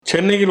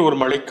சென்னையில் ஒரு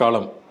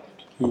மழைக்காலம்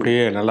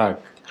அப்படியே நல்லா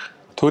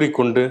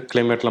தூறிக்கொண்டு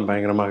கிளைமேட்லாம்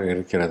பயங்கரமாக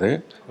இருக்கிறது.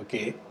 ஓகே.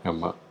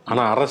 ஆமாம்.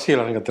 ஆனால்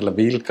அரசியல் அரங்கத்தில்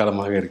வெயில்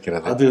காலமாக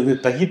இருக்கிறது. அது வந்து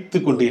தகித்து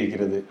கொண்டு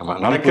இருக்கிறது.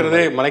 ஆமாம்,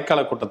 நடக்கிறதே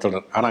மழைக்கால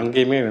கூட்டத்தொடர். ஆனால்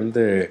அங்கேயுமே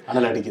வந்து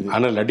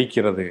அனல்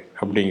அடிக்கிறது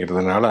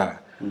அப்படிங்கிறதுனால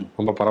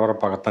ரொம்ப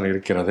பரபரப்பாகத்தான்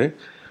இருக்கிறது.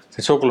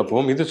 ஷோக்குள்ள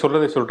போவோம். இது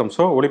சொல்றதை சொல்லட்டும்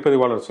ஷோ.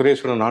 ஒளிப்பதிவாளர்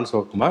சுரேஸ்வரன், நான்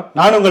சிவகுமார்,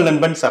 நான் உங்கள்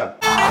நண்பன் சரண்.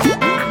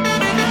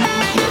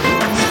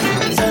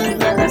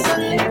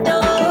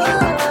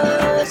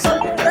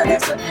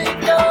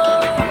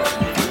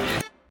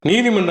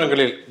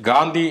 நீதிமன்றங்களில்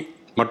காந்தி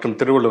மற்றும்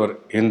திருவள்ளுவர்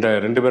இந்த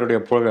 2 பேருடைய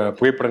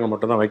புகைப்படங்கள்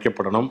மட்டும்தான்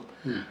வைக்கப்படணும்.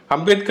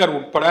 அம்பேத்கர்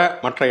உட்பட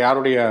மற்ற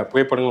யாருடைய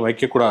புகைப்படங்கள்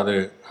வைக்கக்கூடாது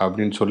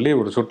அப்படின்னு சொல்லி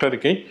ஒரு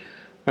சுற்றறிக்கை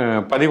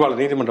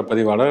நீதிமன்ற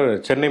பதிவாளர்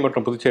சென்னை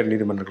மற்றும் புதுச்சேரி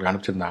நீதிமன்றங்களுக்கு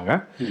அனுப்பிச்சிருந்தாங்க.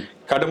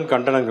 கடும்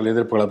கண்டனங்கள்,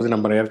 எதிர்ப்புகளை பற்றி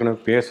நம்ம ஏற்கனவே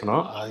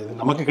பேசணும்.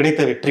 நமக்கு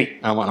கிடைத்த வெற்றி.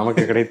 ஆமாம்,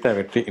 நமக்கு கிடைத்த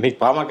வெற்றி. இன்னைக்கு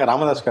பாமக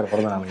ராமதாஸ்கார்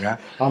பிறந்தானுங்க.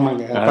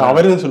 ஆமாங்க,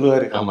 அவரும்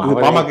சொல்லுவார். ஆமாம்,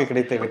 பாமக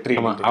கிடைத்த வெற்றி.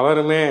 ஆமாம்,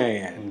 அவருமே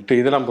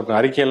இதெல்லாம் போட்டு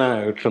அறிக்கையெல்லாம்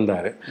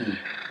விட்டுருந்தாரு.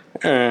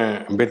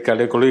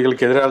 அம்பேத்கர்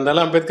கொள்கைகளுக்கு எதிராக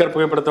இருந்தாலும் அம்பேத்கர்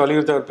புகைப்படத்தை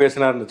வலியுறுத்தி அவர்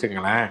பேசினார்னு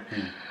வச்சுங்களேன்.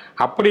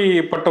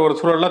 அப்படிப்பட்ட ஒரு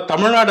சூழலில்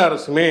தமிழ்நாடு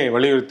அரசுமே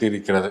வலியுறுத்தி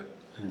இருக்கிறது.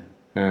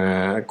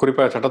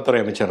 குறிப்பாக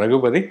சட்டத்துறை அமைச்சர்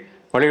ரகுபதி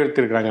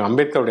வலியுறுத்தி இருக்கிறாங்க,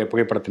 அம்பேத்கருடைய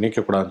புகைப்படத்தை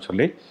நீக்கக்கூடாதுன்னு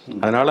சொல்லி.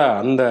 அதனால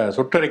அந்த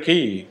சுற்றறிக்கை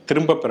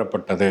திரும்ப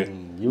பெறப்பட்டது.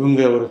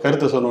 இவங்க ஒரு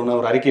கருத்தை சொன்னோன்னா,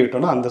 ஒரு அறிக்கை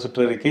விட்டோன்னா அந்த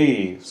சுற்றறிக்கை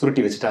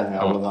சுருட்டி வச்சுட்டாங்க.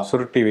 அவ்வளோதான்,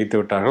 சுருட்டி வைத்து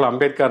விட்டார்கள்.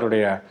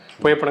 அம்பேத்கருடைய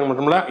புகைப்படங்கள்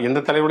மட்டுமில்ல,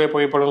 எந்த தலைவருடைய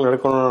புகைப்படங்கள்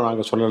எடுக்கணும்னு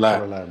நாங்கள் சொல்லலை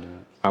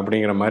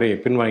அப்படிங்கிற மாதிரி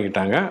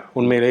பின்வாங்கிட்டாங்க.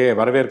 உண்மையிலேயே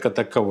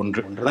வரவேற்கத்தக்க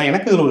ஒன்று தான்.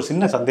 எனக்கு இதில் ஒரு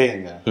சின்ன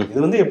சந்தேகங்க.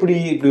 இது வந்து இப்படி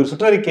ஒரு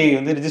சுற்றறிக்கை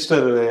வந்து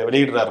ரிஜிஸ்டர்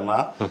வெளியிடுறாருன்னா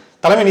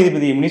தலைமை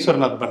நீதிபதி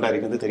முனீஸ்வரநாத்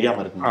பண்டாரிக்கு வந்து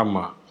தெரியாம இருக்கு.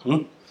 ஆமாம்,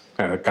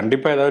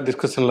 கண்டிப்பாக ஏதாவது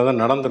டிஸ்கஷனில் தான்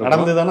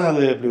நடந்து தானே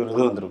அது இப்படி ஒரு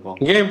இது வந்திருக்கும்.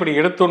 ஏன் இப்படி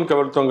எடுத்தோன்னு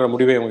கவிழ்த்தோங்கிற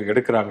முடிவை அவங்க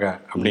எடுக்கிறாங்க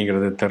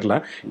அப்படிங்கிறது தெரில.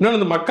 இன்னொன்று,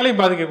 இந்த மக்களை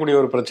பாதிக்கக்கூடிய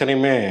ஒரு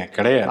பிரச்சனையுமே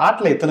கிடையாது.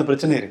 நாட்டில் எத்தனை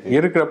பிரச்சனை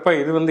இருக்கிறப்ப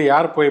இது வந்து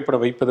யார்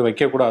புகைப்படம் வைப்பது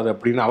வைக்கக்கூடாது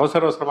அப்படின்னு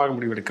அவசரமாக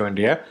முடிவெடுக்க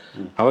வேண்டிய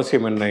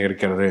அவசியம் என்ன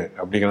இருக்கிறது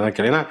அப்படிங்கிறதான்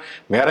கேள்வி. ஏன்னா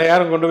வேற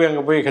யாரும் கொண்டு போய்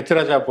அங்கே போய்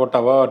ஹெச்ராஜா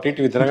போட்டாவோ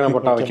டிடிவி தினகரன்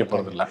போட்டா வைக்க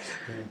போகிறதில்ல.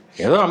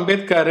 ஏதோ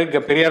அம்பேத்கர்,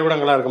 பெரியார் கூட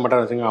அங்கெல்லாம் இருக்க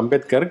மாட்டாங்க.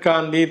 அம்பேத்கர்,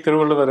 காந்தி,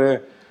 திருவள்ளுவர்,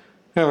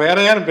 வேற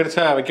யாரும்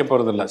பெருசா வைக்க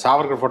போறது இல்ல.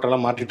 சாவர்கர்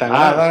போட்டோலாம் மாற்றிட்டாங்க.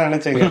 அதான்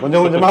நினைச்சேங்க,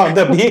 கொஞ்சம் கொஞ்சமா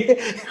வந்து அப்படியே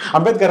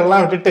அம்பேத்கர்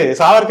எல்லாம் விட்டுட்டு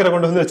சாவர்கரை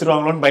கொண்டு வந்து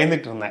வச்சிருவாங்களோன்னு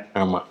பயந்துட்டு இருந்தேன்.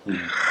 ஆமா,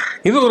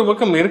 இது ஒரு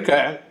பக்கம் இருக்க.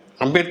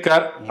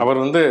 அம்பேத்கர்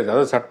அவர் வந்து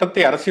அதாவது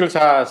சட்டத்தை, அரசியல்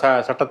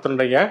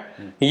சட்டத்தினுடைய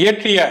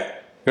இயற்றிய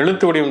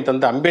எழுத்து வடிவம்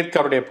தந்த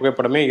அம்பேத்கருடைய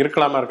புகைப்படமே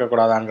இருக்கலாமா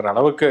இருக்கக்கூடாதாங்கிற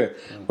அளவுக்கு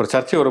ஒரு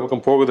சர்ச்சை ஒரு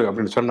பக்கம் போகுது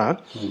அப்படின்னு சொன்னா,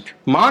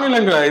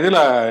 மாநிலங்கள்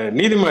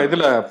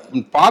இதுல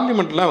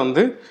பார்லிமெண்ட்ல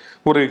வந்து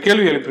ஒரு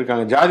கேள்வி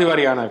எழுப்பியிருக்காங்க. ஜாதி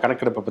வாரியான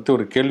கணக்கெடுப்பை பற்றி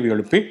ஒரு கேள்வி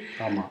எழுப்பி,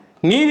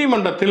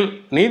 நீதிமன்றத்தில்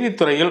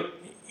நீதித்துறையில்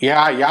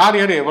யார் யார்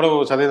எவ்வளவு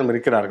சதவீதம்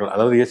இருக்கிறார்கள்,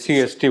 அதாவது எஸ்சி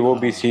எஸ்டி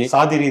ஓபிசி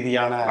சாதி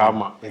ரீதியான,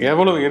 ஆமாம்,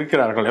 எவ்வளவு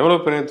இருக்கிறார்கள்,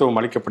 எவ்வளவு பிரதிநிதித்துவம்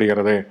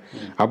அளிக்கப்படுகிறது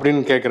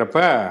அப்படின்னு கேட்குறப்ப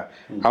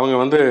அவங்க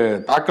வந்து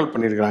தாக்கல்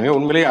பண்ணியிருக்கிறாங்க.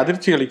 உண்மையிலேயே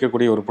அதிர்ச்சி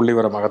அளிக்கக்கூடிய ஒரு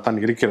புள்ளிவரமாகத்தான்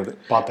இருக்கிறது.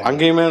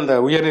 அங்கேயுமே அந்த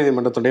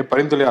உயர்நீதிமன்றத்துடைய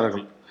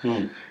பரிந்துரையாளர்கள்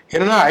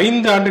என்னன்னா,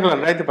 5 ஆண்டுகள்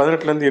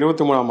 2018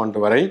 23 ஆண்டு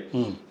வரை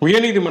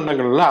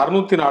உயர்நீதிமன்றங்கள்ல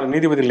 604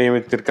 நீதிபதிகள்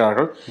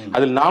நியமித்திருக்கிறார்கள்.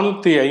 அதில்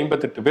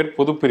 458 பேர்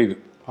பொதுப்பிரிவு.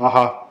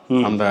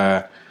 அந்த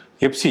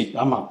எப்சி,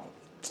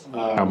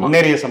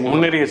 முன்னேறிய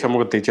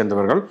சமூகத்தை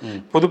சேர்ந்தவர்கள்,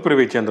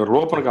 பொதுப்பிரிவை சேர்ந்தவர்கள்,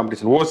 ஓபன்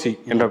காம்படிஷன் ஓசி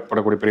என்ற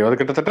படக்கூடிய பிரிவு. அது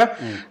கிட்டத்தட்ட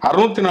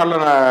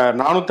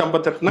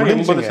 458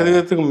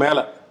 80% மேல,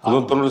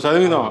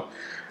 90%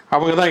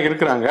 அவங்க தான்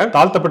இருக்கிறாங்க.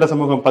 தாழ்த்தப்பட்ட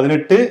சமூகம்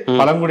 18,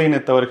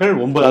 பழங்குடியினத்தவர்கள்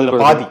 9,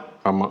 அதுல பாதி.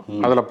 ஆமா,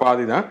 அதுல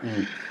பாதி தான்.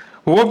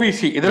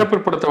 ஓபிசி இதர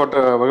பிற்படுத்தப்பட்ட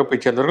வகுப்பை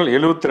சேர்ந்தவர்கள்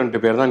 72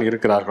 பேர் தான்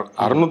இருக்கிறார்கள்.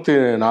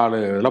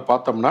 604 இதெல்லாம்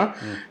பார்த்தோம்னா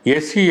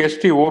எஸ்சி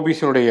எஸ்டி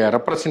ஓபிசியுடைய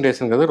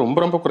ரெப்ரசன்டேஷன் ரொம்ப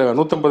ரொம்ப குறைவா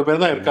 150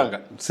 பேர் தான் இருக்காங்க.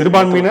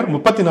 சிறுபான்மையினர்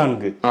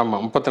 34. ஆமா,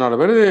 34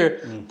 பேர்.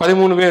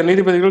 13 பேர்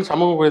நீதிபதிகள்.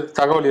 சமூக குறித்த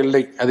தகவல்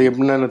இல்லை, அது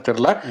என்னன்னு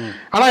தெரியல.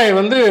 ஆனா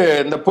வந்து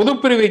இந்த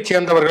பொதுப்பிரிவை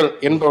சேர்ந்தவர்கள்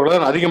என்பவர்கள்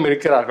தான் அதிகம்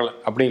இருக்கிறார்கள்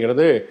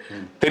அப்படிங்கிறது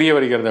தெரிய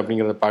வருகிறது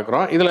அப்படிங்கிறத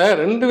பார்க்குறோம். இதுல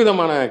 2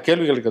 விதமான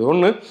கேள்விகள் இருக்குது.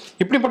 ஒன்று,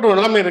 இப்படிப்பட்ட ஒரு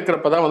நிலைமை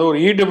இருக்கிறப்பதான் வந்து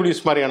ஒரு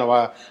இடபிள்யூஎஸ் மாதிரியான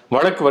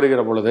வழக்கு வருகிற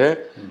பொழுது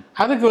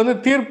அதுக்கு வந்து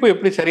தீர்ப்பு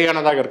எப்படி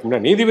சரியானதாக இருக்க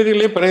முடியாது.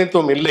 நீதிபதிகளே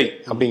பிரதிநிதித்துவம் இல்லை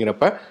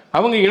அப்படிங்கிறப்ப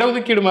அவங்க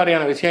இடஒதுக்கீடு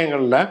மாதிரியான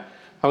விஷயங்கள்ல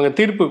அவங்க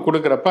தீர்ப்பு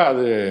கொடுக்குறப்ப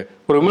அது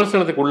ஒரு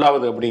விமர்சனத்துக்கு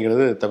உள்ளாவது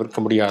அப்படிங்கிறது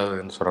தவிர்க்க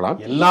முடியாதுன்னு சொல்லலாம்.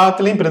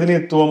 எல்லாத்துலயும்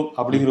பிரதிநிதித்துவம்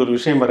அப்படிங்கிற ஒரு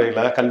விஷயம்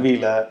வரையில,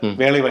 கல்வியில,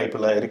 வேலை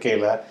வாய்ப்புல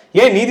இருக்கையில,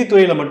 ஏன்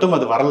நீதித்துறையில மட்டும்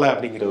அது வரல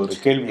அப்படிங்கிற ஒரு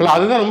கேள்வி.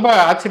 அதுதான் ரொம்ப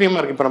ஆச்சரியமா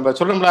இருக்கு. இப்ப நம்ம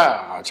சொல்றோம்ல,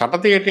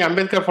 சட்டத்தை ஏற்றி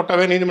அம்பேத்கர்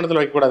போட்டோவே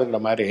நீதிமன்றத்தில்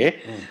வைக்கக்கூடாதுங்கிற மாதிரி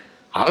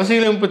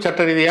அரசியலமைப்பு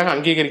சட்ட ரீதியாக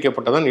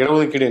அங்கீகரிக்கப்பட்டதான்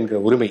இடஒதுக்கீடு என்கிற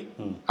உரிமை.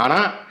 ஆனா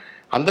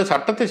அந்த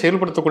சட்டத்தை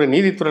செயல்படுத்தக்கூடிய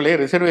நீதித்துறையிலே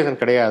ரிசர்வேஷன்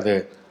கிடையாது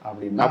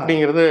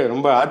அப்படிங்கிறது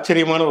ரொம்ப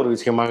ஆச்சரியமான ஒரு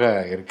விஷயமாக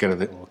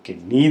இருக்கிறது. ஓகே,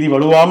 நீதி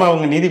வலுவாம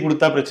அவங்க நீதி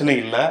கொடுத்தா பிரச்சனை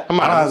இல்லை.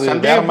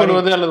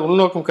 சந்தேகப்படுவது அல்லது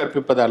உள்நோக்கம்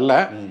கற்பிப்பது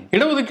அல்ல.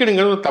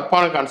 இடஒதுக்கீடுங்கிறது ஒரு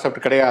தப்பான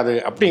கான்செப்ட் கிடையாது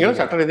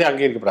அப்படிங்கிறது சட்ட ரீதியாக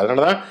அங்கீகரிக்கப்படாது.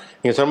 அதனாலதான்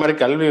நீங்க சொன்ன மாதிரி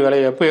கல்வி,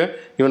 வேலைவாய்ப்பு,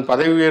 இவன்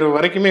பதவி உயர்வு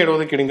வரைக்குமே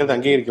இடஒதுக்கீடுங்கிறது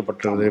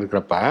அங்கீகரிக்கப்பட்டிருக்கிறது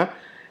இருக்கிறப்ப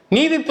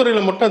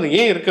நீதித்துறையில் மட்டும் அது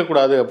ஏன்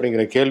இருக்கக்கூடாது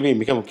அப்படிங்கிற கேள்வி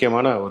மிக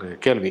முக்கியமான ஒரு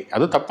கேள்வி.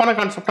 அது தப்பான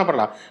கான்செப்டாக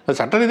பரலாம், அது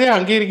சட்ட ரீதியாக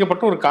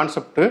அங்கீகரிக்கப்பட்ட ஒரு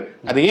கான்செப்ட்.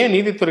 அது ஏன்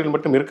நீதித்துறையில்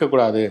மட்டும்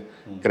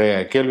இருக்கக்கூடாதுங்கிற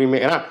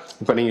கேள்வியுமே. ஏன்னா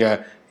இப்போ நீங்கள்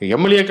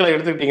எம்எல்ஏக்களை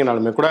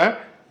எடுத்துக்கிட்டீங்கனாலுமே கூட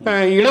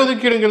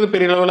இடஒதுக்கீடுங்கிறது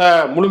பெரிய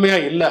அளவில்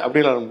முழுமையாக இல்லை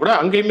அப்படின்னாலும் கூட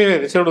அங்கேயுமே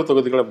ரிசர்வ்டு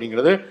தொகுதிகள்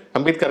அப்படிங்கிறது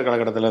அம்பேத்கர்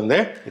காலகட்டத்திலேருந்தே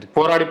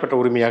போராடிப்பட்ட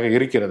உரிமையாக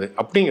இருக்கிறது.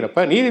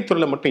 அப்படிங்கிறப்ப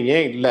நீதித்துறையில் மட்டும்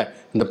ஏன் இல்லை,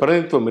 இந்த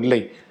பிரதிநிதித்துவம் இல்லை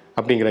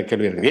அப்படிங்கிற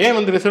கேள்வி இருக்குது. ஏன்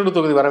வந்து ரிசர்வ்டு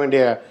தொகுதி வர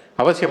வேண்டிய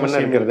அவசியம்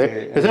என்ன இருக்கிறது?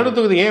 ரிசர்வ்டு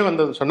தொகுதி ஏன்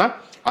வந்ததுன்னு சொன்னால்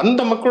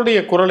அந்த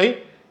மக்களுடைய குரலை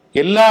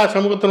எல்லா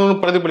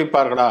சமூகத்தினரும்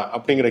பிரதிபலிப்பார்களா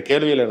அப்படிங்கிற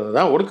கேள்வியில் இருந்து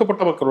தான்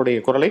ஒடுக்கப்பட்ட மக்களுடைய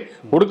குரலை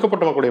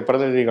ஒடுக்கப்பட்ட மக்களுடைய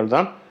பிரதிநிதிகள்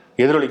தான்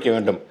எதிரொலிக்க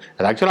வேண்டும்.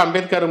 அது ஆக்சுவலாக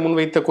அம்பேத்கர்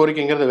முன்வைத்த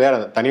கோரிக்கைங்கிறது வேற,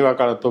 தனி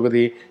வாக்காளர்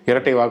தொகுதி,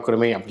 இரட்டை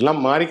வாக்குரிமை அப்படிலாம்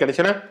மாறி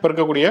கடைசியில் இப்போ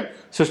இருக்கக்கூடிய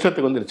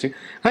சிஸ்டத்துக்கு வந்துருச்சு.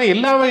 ஆனால்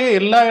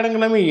எல்லா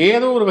இடங்களுமே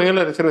ஏதோ ஒரு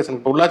வகையில் ரிசர்வேஷன்,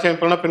 இப்போ உள்ளாட்சி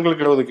அமைப்புலாம்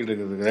பெண்களுக்கு இடஒதுக்கீடு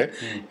இருக்குது,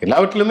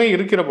 எல்லாவற்றிலுமே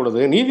இருக்கிற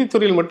பொழுது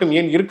நீதித்துறையில் மட்டும்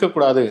ஏன்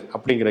இருக்கக்கூடாது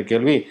அப்படிங்கிற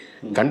கேள்வி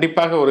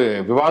கண்டிப்பாக ஒரு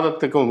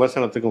விவாதத்துக்கும்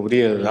விமர்சனத்துக்கும்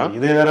உரியதுதான்.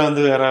 இது வேற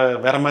வந்து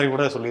வேற மாதிரி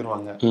கூட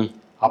சொல்லிடுவாங்க.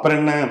 அப்புறம்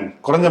என்ன,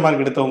 குறைஞ்ச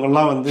மார்க் எடுத்தவங்க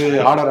எல்லாம் வந்து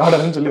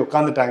ஆர்டர்னு சொல்லி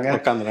உட்காந்துட்டாங்க,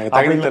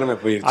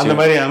 அந்த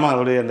மாதிரி. ஆமா,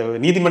 அதோடைய அந்த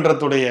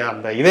நீதிமன்றத்துடைய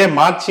அந்த இதே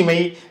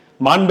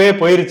மாண்பே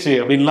போயிருச்சு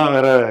அப்படின்லாம்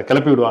வேற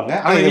கிளப்பி விடுவாங்க.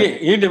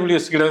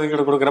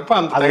 கொடுக்குறப்ப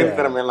அந்த தகுதி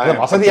திறமை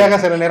எல்லாம் வசதியாக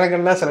சில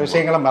நேரங்கள்ல சில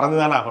விஷயங்களை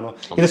மறந்துதானே ஆகணும்.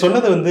 இது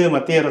சொன்னது வந்து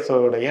மத்திய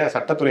அரசுடைய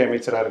சட்டத்துறை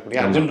அமைச்சராக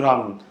இருக்கக்கூடிய அர்ஜுன்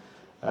ராம்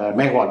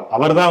மேக்வால்,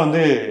 அவர் தான்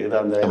வந்து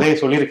அந்த இதை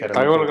சொல்லியிருக்காரு.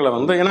 தகவல்களை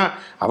வந்து ஏன்னா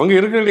அவங்க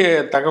இருக்கிற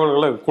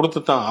தகவல்களை கொடுத்து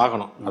தான்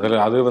ஆகணும்.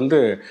 அது வந்து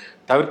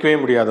தவிர்க்கவே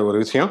முடியாத ஒரு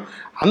விஷயம்.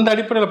 அந்த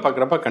அடிப்படையில்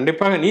பார்க்குறப்ப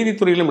கண்டிப்பாக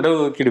நீதித்துறையிலும்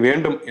இடஒதுக்கீடு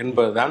வேண்டும்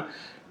என்பதுதான்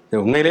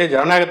உண்மையிலே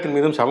ஜனநாயகத்தின்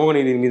மீதும் சமூக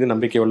நீதியின் மீது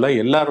நம்பிக்கை உள்ள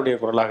எல்லாருடைய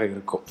குரலாக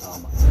இருக்கும்.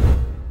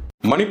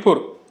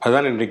 மணிப்பூர்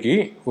அதுதான் இன்றைக்கு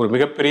ஒரு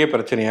மிகப்பெரிய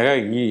பிரச்சனையாக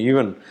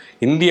ஈவன்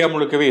இந்தியா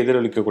முழுக்கவே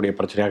எதிரொலிக்கக்கூடிய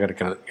பிரச்சனையாக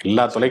இருக்கிறது.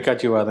 எல்லா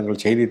தொலைக்காட்சி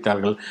விவாதங்கள்,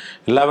 செய்தித்தாள்கள்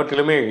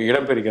எல்லாவற்றிலுமே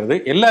இடம்பெறுகிறது.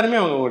 எல்லாருமே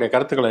அவங்களுடைய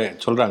கருத்துக்களை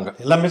சொல்றாங்க,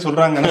 எல்லாமே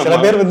சொல்றாங்க. சில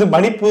பேர் வந்து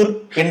மணிப்பூர்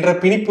என்ற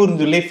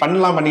பிணிப்பூர்னு சொல்லி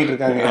ஃபன்லாம் பண்ணிட்டு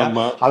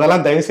இருக்காங்க.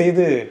 அதெல்லாம் தயவு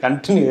செய்து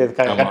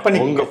கட்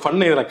பண்ணி உங்க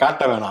ஃபன் இதுல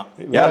காட்ட வேணாம்.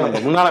 யார்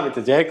நம்ம முன்னாள்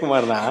அமைச்சர்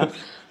ஜெயக்குமார் தான்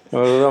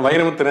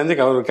வைரமுத்து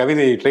ரஞ்சிக் அவர்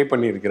கவிதை ட்ரை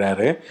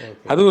பண்ணியிருக்கிறாரு.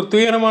 அது ஒரு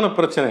துயரமான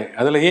பிரச்சனை.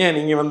 அதில் ஏன்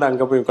நீங்கள் வந்து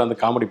அங்கே போய் உட்காந்து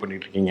காமெடி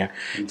பண்ணிட்டு இருக்கீங்க?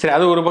 சரி,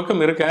 அது ஒரு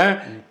பக்கம் இருக்க.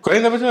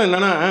 குறைந்தபட்சம்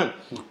என்னன்னா,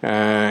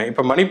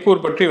 இப்போ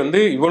மணிப்பூர் பற்றி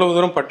வந்து இவ்வளவு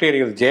தூரம் பற்றி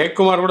எறிகிறது.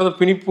 ஜெயக்குமார் கூட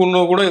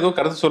பிணிப்புன்னு கூட ஏதோ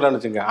கருத்து சொல்லலான்னு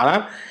வச்சுங்க.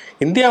 ஆனால்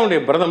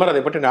இந்தியாவுடைய பிரதமர்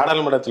அதை பற்றி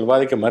நாடாளுமன்றத்தில்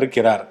விவாதிக்க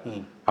மறுக்கிறார்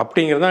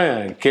அப்படிங்கிறது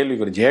தான்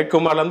கேள்விக்குறி.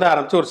 ஜெயக்குமார்லேருந்து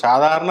ஆரம்பிச்சு ஒரு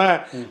சாதாரண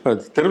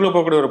தெருவில்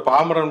போகக்கூடிய ஒரு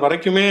பாமரன்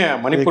வரைக்குமே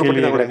மணிப்பூர்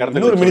பற்றி நம்மளுடைய கருத்து.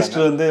 இன்னொரு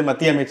மினிஸ்டர் வந்து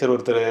மத்திய அமைச்சர்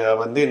ஒருத்தர்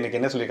வந்து இன்னைக்கு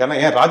என்ன சொல்லியிருக்காருன்னா,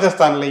 ஏன்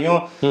ராஜஸ்தான்லையும்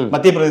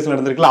மத்திய பிரதேசம்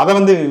நடந்திருக்குல்ல, அதை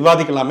வந்து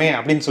விவாதிக்கலாமே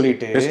அப்படின்னு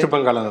சொல்லிட்டு. வெஸ்ட்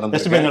பெங்கால்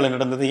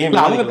நடந்தது. ஏன்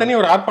அவங்க தனி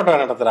ஒரு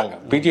ஆர்ப்பாட்டம் நடத்துறாங்க.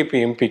 பிஜேபி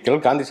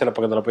எம்பிக்கள் காந்தி சில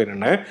பக்கத்தில் போய்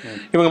நின்று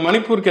இவங்க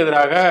மணிப்பூருக்கு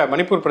எதிராக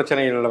மணிப்பூர்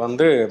பிரச்சனைகளில்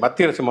வந்து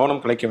மத்திய அரசு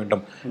மௌனம் கலைக்க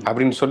வேண்டும்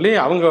அப்படின்னு சொல்லி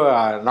அவங்க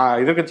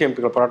எதிர்கட்சி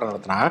எம்பிக்கள் போராட்டம்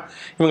நடத்தினா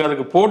இவங்க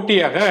அதுக்கு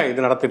போட்டியாக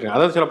இது நடத்திட்டு,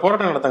 அதாவது சில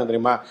போராட்டம் நடத்தாங்க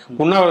தெரியுமா,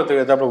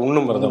 உண்ணாவிரத்துக்கு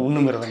உண்ணும்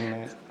விரதம்.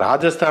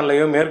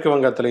 ராஜஸ்தான்லயோ மேற்கு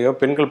வங்கத்திலேயோ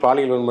பெண்கள்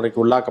பாலியல் வன்முறைக்கு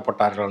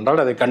உள்ளாக்கப்பட்டார்கள்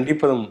என்றால் அதை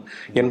கண்டிப்பதும்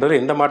என்பது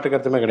எந்த மாற்று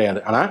கருத்துமே கிடையாது.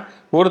 ஆனா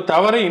ஒரு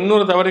தவறை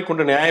இன்னொரு தவறை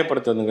கொண்டு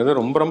நியாயப்படுத்துவதுங்கிறது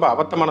ரொம்ப ரொம்ப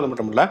அபத்தமானது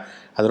மட்டும் இல்ல,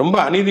 அது ரொம்ப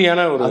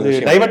அநீதியான ஒரு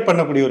டைவர்ட்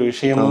பண்ணக்கூடிய ஒரு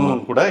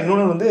விஷயமும் கூட.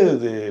 இன்னொன்று வந்து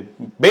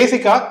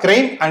பேசிக்கா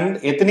கிரைம் அண்ட்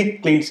எத்னிக்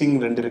கிளீன்சிங்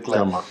ரெண்டு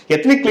இருக்குல்ல.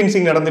 எத்னிக்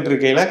கிளீன்சிங் நடந்துட்டு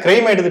இருக்கையில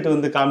கிரைம் எடுத்துட்டு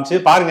வந்து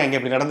காமிச்சு பாருங்க இங்க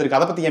இப்படி நடந்திருக்கு,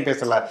 அதை பத்தி ஏன்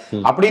பேசல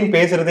அப்படின்னு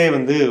பேசுறதே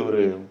வந்து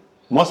ஒரு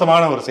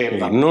மோசமான ஒரு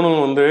செயல். இன்னொன்னு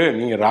வந்து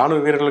நீங்க ராணுவ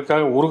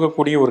வீரர்களுக்காக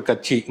உருகக்கூடிய ஒரு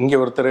கட்சி, இங்க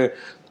ஒருத்தர்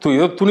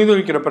ஏதோ துணிது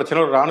வைக்கிற பிரச்சனை,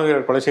 ஒரு ராணுவ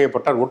வீரர் கொலை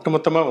செய்யப்பட்டார்,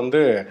 ஒட்டுமொத்தமா வந்து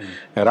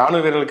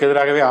ராணுவ வீரர்களுக்கு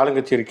எதிராகவே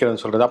ஆளுங்கட்சி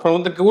இருக்கிறதுன்னு சொல்றது. அப்புறம்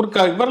வந்து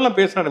இவரெல்லாம்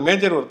பேசுறாரு,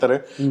 மேஜர் ஒருத்தர்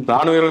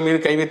ராணுவ வீரர்கள் மீது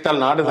கை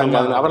வைத்தால் நாடு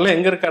தங்காது, அவரெல்லாம்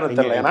எங்க இருக்காருன்னு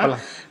தெரியல. ஏன்னா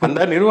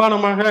அந்த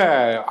நிர்வாணமாக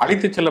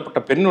அழைத்து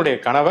செல்லப்பட்ட பெண்ணுடைய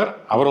கணவர்,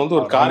 அவர் வந்து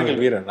ஒரு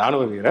கார்கில் வீரர்,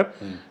 ராணுவ வீரர்.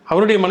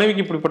 அவருடைய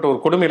மனைவிக்கு இப்படிப்பட்ட ஒரு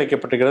கொடுமை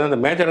இழைக்கப்பட்டிருக்கிறது. அந்த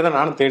மேஜரை தான்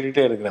நானும்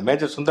தேடிட்டே இருக்கிறேன்.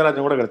 மேஜர்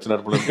சுந்தரராஜன் கூட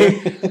கிடைச்சினார் பொழுது.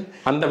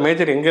 அந்த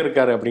மேஜர் எங்க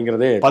இருக்காரு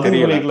அப்படிங்கிறதே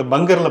தெரியல.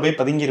 பங்கர்ல போய்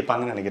பதுங்கி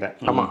இருப்பாங்கன்னு நினைக்கிறேன்.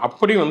 ஆமா,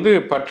 அப்படி வந்து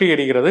பற்றி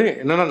எறிகிறது.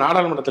 என்னன்னா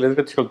நாடாளுமன்றத்தில்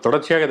எதிர்க்கட்சிகள்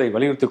தொடர்ச்சியாக அதை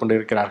வலியுறுத்தி கொண்டு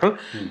இருக்கிறார்கள்.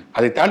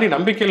 அதை தாண்டி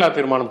நம்பிக்கையில்லா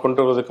தீர்மானம் கொண்டு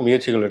வருவதற்கு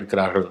முயற்சிகள்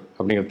இருக்கிறார்கள்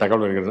அப்படிங்கிற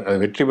தகவல் வருகிறது.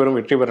 அது வெற்றி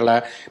பெறல.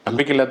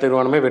 நம்பிக்கையில்லா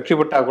தீர்மானமே வெற்றி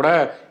பெற்றா கூட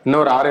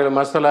இன்னொரு 6-7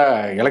 மாசத்துல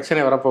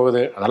எலெக்ஷனே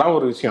வரப்போகுது, அதெல்லாம்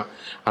ஒரு விஷயம்.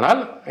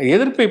 ஆனால்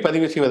எதிர்ப்பை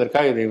பதிவு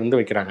செய்வதற்காக இதை வந்து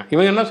வைக்கிறாங்க.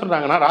 இவங்க என்ன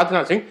சொல்றாங்கன்னா,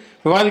 ராஜ்நாத் சிங்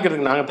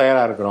விவாதிக்கிறதுக்கு நாங்கள்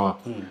தயாரா இருக்கிறோம்.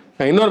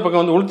 இன்னொரு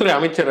பக்கம் வந்து உள்துறை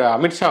அமைச்சர்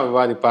அமித்ஷா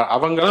விவாதிப்பார்.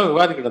 அவங்களும்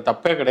விவாதிக்கிற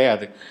தப்பே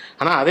கிடையாது.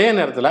 ஆனால் அதே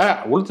நேரத்தில்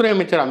உள்துறை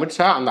அமைச்சர்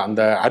அமித்ஷா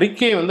அந்த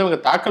அறிக்கையை வந்து அவங்க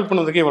தாக்கல்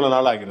பண்ணதுக்கு இவ்வளவு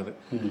நாள் ஆகிறது.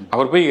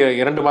 அவர் போய்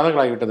 2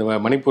 மாதங்கள் ஆகிவிட்டது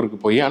மணிப்பூருக்கு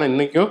போய். ஆனால்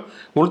இன்னைக்கும்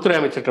உள்துறை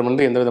அமைச்சர்கிட்ட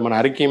வந்து எந்த விதமான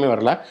அறிக்கையுமே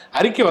வரல.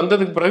 அறிக்கை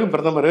வந்ததுக்கு பிறகு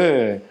பிரதமர்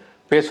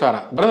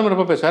பேசுவாராம். பிரதமர்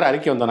எப்போ பேசுவார்,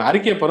 அறிக்கை வந்தோம்,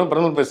 அறிக்கை போகிறோம்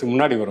பிரதமர் பேச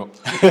முன்னாடி வரும்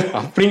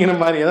அப்படிங்கிற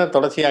மாதிரி தான்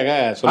தொடர்ச்சியாக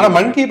ஆனால்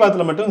மன் கி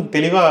பாத்தில் மட்டும்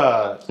தெளிவா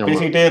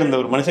பேசிக்கிட்டே இருந்த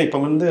ஒரு மனுஷன்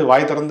இப்ப வந்து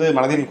வாய் திறந்து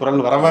மனதின்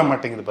குரல் வரவே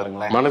மாட்டேங்குது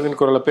பாருங்களேன். மனதின்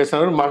குரலை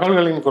பேசினவர்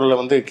மகள்களின் குரலை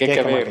வந்து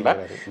கேட்கவே இல்லை.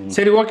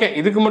 சரி, ஓகே,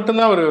 இதுக்கு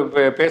மட்டும்தான் அவர்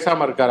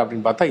பேசாம இருக்காரு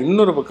அப்படின்னு பார்த்தா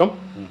இன்னொரு பக்கம்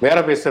வேற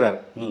பேசுறாரு.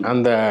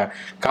 அந்த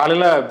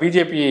காலையில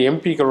பிஜேபி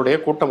எம்பிக்களுடைய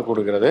கூட்டம்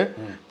கூடுகிறது.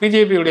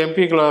 பிஜேபியுடைய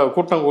எம்பிக்களை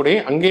கூட்டம் கூடி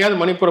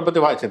அங்கேயாவது மணிப்பூரை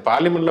பத்தி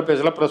பார்லிமெண்ட்ல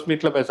பேசல, பிரஸ்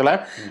மீட்ல பேசல,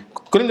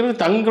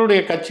 குறைந்தபட்சம் தங்களுடைய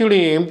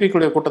கட்சியுடைய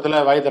எம்பிக்களுடைய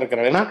கூட்டத்துல வாய்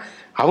திறக்கிறார். ஏன்னா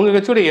அவங்க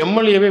கட்சியுடைய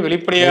எம்எல்ஏவே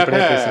வெளிப்படையாக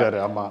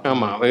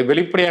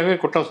வெளிப்படையாகவே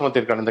குற்றம்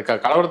சுமத்திருக்காரு. இந்த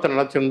கலவரத்தை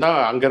நினைச்சிருந்தா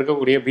அங்க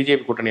இருக்கக்கூடிய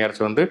பிஜேபி கூட்டணி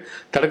அரசு வந்து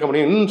தடுக்க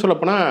முடியும். இன்னும்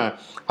சொல்லப்போனா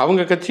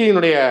அவங்க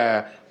கட்சியினுடைய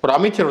ஒரு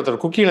அமைச்சர்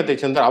ஒருத்தர் குக்கி இனத்தை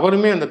சேர்ந்தார்,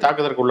 அவருமே அந்த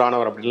தாக்குதலுக்கு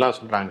உள்ளானவர் அப்படின்லாம்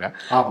சொல்றாங்க.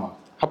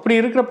 அப்படி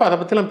இருக்கிறப்ப அதை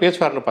பத்திலாம்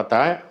பேசுவார்னு பார்த்தா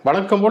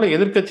வழக்கம் போல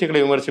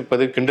எதிர்கட்சிகளை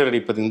விமர்சிப்பது, கிண்டல்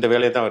அடிப்பது, இந்த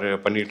வேலையை தான்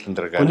அவர் பண்ணிட்டு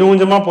இருந்திருக்காரு. கொஞ்சம்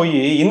கொஞ்சமா போய்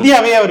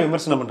இந்தியாவே அவர்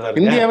விமர்சனம் பண்றாரு.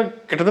 இந்தியாவை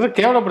கிட்டத்தட்ட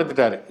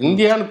கேவலப்படுத்திட்டாரு.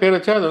 இந்தியான்னு பேர்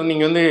வச்சா அது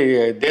நீங்க வந்து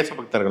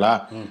தேசபக்தர்களா,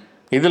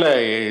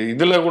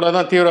 இதுல கூட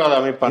தான் தீவிரவாத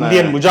அமைப்பான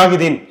இந்தியன்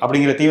முஜாஹிதீன்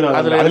அப்படிங்கிற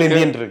தீவிரவாத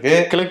இந்தியன் இருக்கு,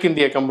 கிழக்கு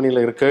இந்திய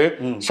கம்பெனில இருக்கு,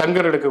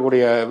 சங்கர்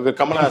எடுக்கக்கூடிய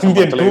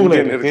கமலஹாசன்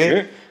இருக்கு,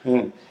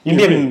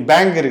 இந்தியன்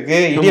பேங்க் இருக்கு,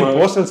 இந்தியன்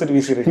போஸ்டல்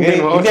சர்வீஸ் இருக்கு,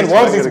 இந்தியன்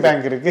ஓவர்சீஸ்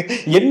பேங்க் இருக்கு.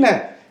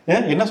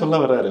 என்ன சொல்ல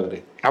வர்றாரு அவரு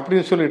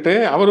அப்படின்னு சொல்லிட்டு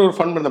அவர் ஒரு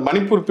ஃபன் பண்ண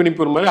மணிப்பூர்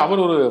பிணிப்பூர் மாதிரி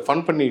அவர் ஒரு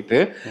ஃபன் பண்ணிட்டு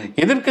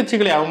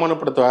எதிர்கட்சிகளை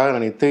அவமானப்படுத்துவதாக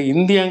நினைத்து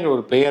இந்தியாங்கிற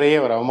ஒரு பெயரையே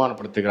அவர்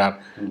அவமானப்படுத்துகிறார்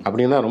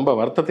அப்படின்னு தான் ரொம்ப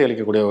வருத்தத்தை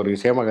அளிக்கக்கூடிய ஒரு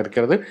விஷயமாக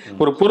இருக்கிறது.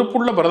 ஒரு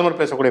பொறுப்புள்ள பிரதமர்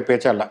பேசக்கூடிய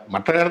பேச்சா இல்ல.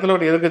 மற்ற நேரத்தில்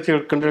ஒரு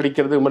எதிர்கட்சிகள்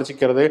கிண்டடிக்கிறது,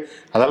 விமர்சிக்கிறது,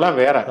 அதெல்லாம்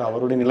வேற.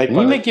 அவருடைய நிலை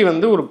இன்னைக்கு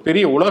வந்து ஒரு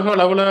பெரிய உலக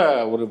அளவுல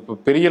ஒரு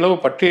பெரிய அளவு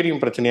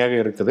பற்றியறியும் பிரச்சனையாக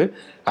இருக்குது.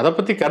 அதை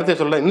பத்தி கருத்தை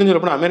சொல்ல இன்னும்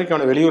சொல்லப்போனா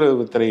அமெரிக்காவோட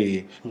வெளியுறவுத்துறை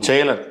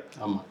செயலர்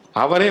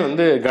அவரே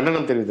வந்து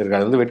கண்டனம்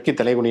தெரிவித்திருக்காரு. வந்து வெட்கி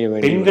தலைகுனிய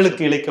வேண்டும்,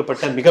 பெண்களுக்கு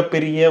இழைக்கப்பட்ட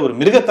மிகப்பெரிய ஒரு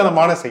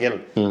மிருகத்தனமான செயல்,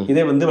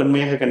 இதை வந்து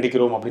வன்மையாக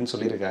கண்டிக்கிறோம் அப்படின்னு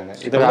சொல்லியிருக்காங்க.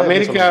 இதை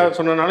அமெரிக்கா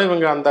சொன்னனால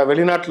இவங்க அந்த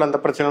வெளிநாட்டுல அந்த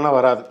பிரச்சனைலாம்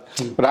வராது.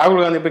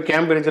 ராகுல் காந்தி போய்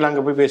கேம்பிரிட்ஜில்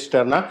அங்க போய்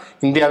பேசிட்டாருன்னா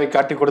இந்தியாவை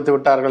காட்டி கொடுத்து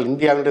விட்டார்கள்,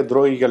 இந்தியாவுடைய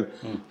துரோகிகள்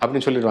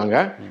அப்படின்னு சொல்லிடுவாங்க.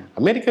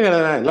 அமெரிக்கா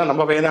எல்லாம்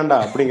நம்ம வேதாண்டா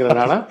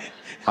அப்படிங்கிறதுனால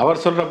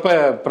அவர் சொல்றப்ப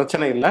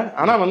பிரச்சனை இல்லை.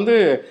 ஆனா வந்து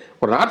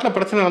ஒரு நாட்டில்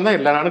பிரச்சனை இருந்தால்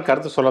எல்லா நாடும்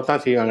கருத்து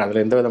சொல்லத்தான் செய்வாங்க.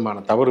 அதுல எந்த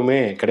விதமான தவறுமே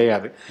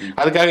கிடையாது.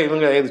 அதுக்காக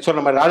இவங்க இது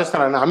சொன்ன மாதிரி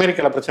ராஜஸ்தான்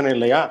அமெரிக்கால பிரச்சனை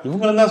இல்லையா,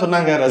 இவங்களும் தான்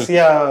சொன்னாங்க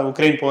ரஷ்யா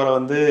உக்ரைன் போற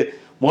வந்து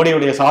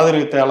மோடியுடைய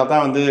சாதுரியத்தால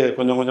தான் வந்து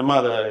கொஞ்சம் கொஞ்சமா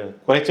அதை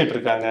குறைச்சிட்டு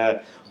இருக்காங்க,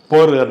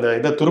 போர்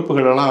அந்த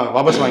துருப்புகள் எல்லாம்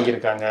வாபஸ்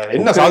வாங்கியிருக்காங்க,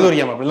 என்ன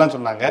சாதுரியம் அப்படிலாம்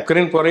சொன்னாங்க.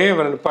 உக்ரைன் போரையே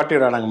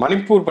நிப்பாட்டிடுறாங்க.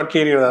 மணிப்பூர்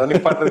பட்டியல் அதை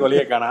நிப்பாட்டுறது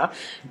வழியே காணா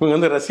இவங்க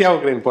வந்து ரஷ்யா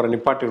உக்ரைன் போரை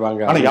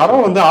நிப்பாட்டிடுவாங்க. ஆனா யாரோ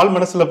வந்து ஆள்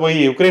மனசுல போய்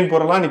உக்ரைன்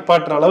போரெல்லாம்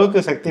நிப்பாட்டுற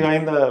அளவுக்கு சக்தி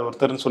வாய்ந்த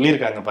ஒருத்தர்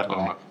சொல்லியிருக்காங்க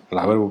பாருங்க.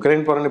 அவர்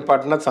உக்ரைன் போரை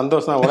நிப்பாட்டினா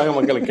சந்தோஷம் உலக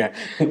மக்களுக்கு.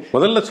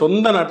 முதல்ல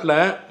சொந்த நாட்டுல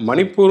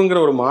மணிப்பூருங்கிற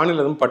ஒரு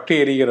மாநிலம் பற்றி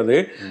எரிகிறது,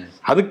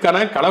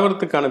 அதுக்கான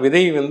கலவரத்துக்கான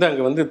விதை வந்து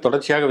அங்க வந்து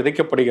தொடர்ச்சியாக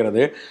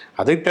விதைக்கப்படுகிறது.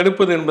 அதை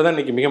தடுப்பது என்பது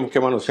இன்னைக்கு மிக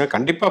முக்கியமான விஷயம்.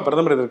 கண்டிப்பா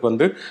பிரதமர் இதற்கு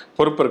வந்து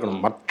பொறுப்பு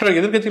இருக்கணும். மற்ற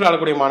எதிர்கட்சிகள்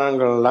ஆளக்கூடிய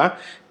மாநிலங்கள்லாம்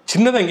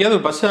சின்னதாக எங்கேயாவது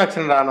ஒரு பஸ்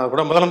ஆக்சிடென்ட் ஆனால்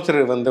கூட முதலமைச்சர்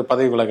வந்து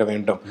பதவி விலக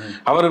வேண்டும்,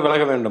 அவர்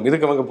விலக வேண்டும்,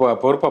 இதுக்கு அவங்க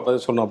பொறுப்பாக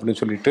பதில் சொல்லணும்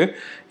அப்படின்னு சொல்லிட்டு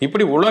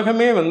இப்படி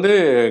உலகமே வந்து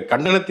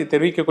கண்டனத்தை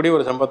தெரிவிக்கக்கூடிய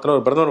ஒரு சம்பவத்தில்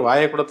ஒரு பிரதமர்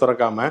வாயை கூட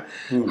திறக்காம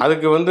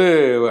அதுக்கு வந்து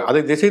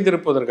அதை திசை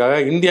திருப்பதற்காக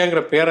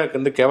இந்தியாங்கிற பேரை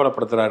வந்து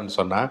கேவலப்படுத்துறாருன்னு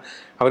சொன்னா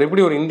அவர்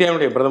எப்படி ஒரு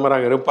இந்தியாவுடைய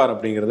பிரதமராக இருப்பார்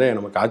அப்படிங்கிறத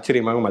நமக்கு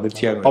ஆச்சரியமாக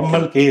அதிர்ச்சியாக.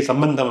 பம்மல் கே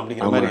சம்பந்தம்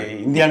அப்படிங்கிற மாதிரி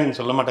இந்தியான்னு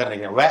சொல்ல மாட்டார்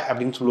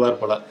அப்படின்னு சொல்லுவார்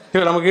போல.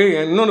 இல்லை, நமக்கு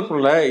இன்னொன்று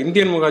புரியல,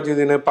 Indian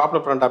முகாஜிதீன்,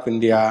 popular front of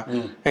India,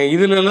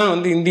 இதுலலாம்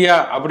வந்து இந்தியா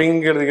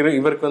அப்படிங்கிறது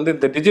இவருக்கு வந்து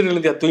இந்த டிஜிட்டல்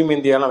இந்தியா, தூய்மை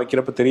இந்தியாலாம்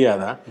வைக்கிறப்ப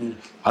தெரியாதா?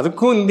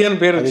 அதுக்கும்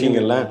இந்தியான்னு பேர்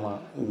வச்சிங்கல்ல,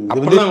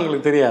 அப்படிலாம்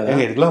உங்களுக்கு தெரியாது.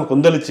 இதெல்லாம்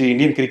கொந்தளிச்சு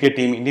Indian cricket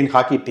team, Indian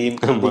hockey team,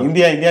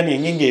 இந்தியான்னு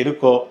எங்கெங்க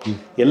இருக்கோ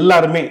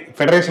எல்லாருமே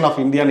ஃபெடரேஷன்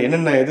ஆஃப் இந்தியான்னு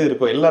என்னென்ன இது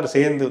இருக்கோ எல்லாரும்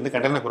சேர்ந்து வந்து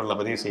கண்டன குரலை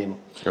பதிவு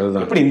செய்யணும்.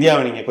 எப்படி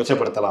இந்தியாவை நீங்க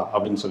கொச்சப்படுத்தலாம்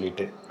அப்படின்னு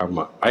சொல்லிட்டு.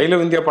 ஆமா, ஐ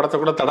லவ் இந்தியா படத்தை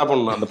கூட தடை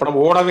பண்ணணும். அந்த படம்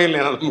ஓடவே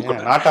இல்லை,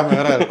 நாட்டாம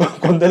வேற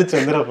கொந்தளிச்சு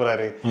வந்துட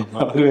போறாரு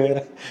வேற.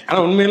 ஆனா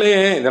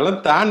உண்மையிலேயே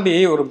இதெல்லாம் தாண்டி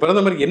ஒரு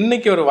பிரதமர்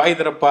என்னைக்கு ஒரு வாய்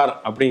திறப்பார்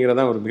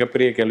அப்படிங்கிறதா ஒரு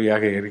மிகப்பெரிய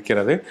கேள்வியாக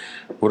இருக்கிறது.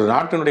 ஒரு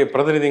நாட்டினுடைய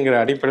பிரதிநிதிங்கிற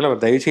அடிப்படையில்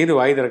அவர் தயவு செய்து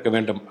வாய் திறக்க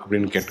வேண்டும்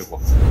அப்படின்னு கேட்டுக்குவோம்.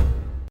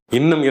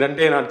 இன்னும்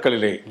 2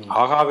 நாட்களிலே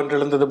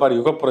ஆகாவென்றெழுந்தது பார்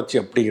யுக புரட்சி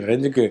அப்படிங்கிற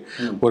ரேஞ்சுக்கு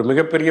ஒரு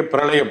மிகப்பெரிய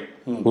பிரளயம்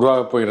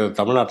உருவாக போகிறது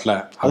தமிழ்நாட்டுல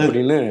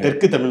அப்படின்னு.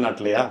 தெற்கு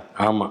தமிழ்நாட்டிலயா?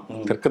 ஆமா,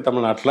 தெற்கு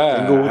தமிழ்நாட்டுல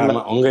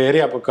உங்க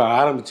ஏரியா பக்கம்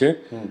ஆரம்பிச்சு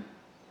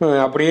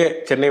அப்படியே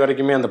சென்னை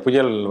வரைக்குமே அந்த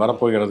புயல்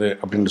வரப்போகிறது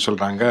அப்படின்னு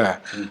சொல்றாங்க.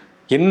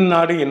 என்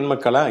நாடு என்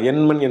மக்களா,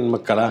 என் மண் என்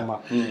மக்களா,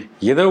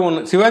 ஏதோ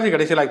ஒன்று. சிவாஜி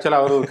கடைசியில் ஆக்சுவலா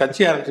அவர் ஒரு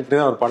கட்சி ஆரம்பிச்சுட்டு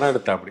தான் ஒரு படம்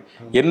எடுத்தா. அப்படி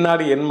என்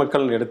நாடு என்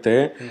மக்கள்னு எடுத்து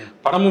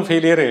படமும்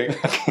ஃபெயிலியரு,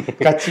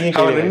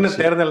 அவர் நின்று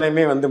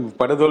தேர்தலையுமே வந்து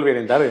படுதோல்வி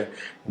அடைந்தார்.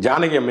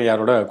 ஜானகி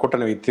அம்மையாரோட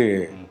கூட்டணி வைத்து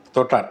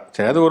தோற்றார்.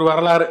 சரி, அது ஒரு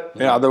வரலாறு,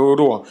 அதை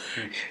உருவம்.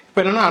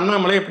 இப்போ என்னன்னா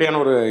அண்ணாமலை இப்படியான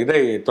ஒரு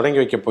இதை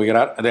தொடங்கி வைக்க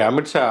போகிறார். அது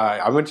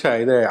அமித்ஷா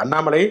இது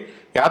அண்ணாமலை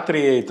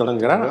யாத்திரையை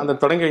தொடங்குகிறார். அந்த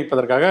தொடங்கி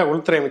வைப்பதற்காக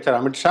உள்துறை அமைச்சர்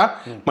அமித்ஷா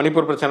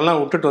மணிப்பூர் பிரச்சனைலாம்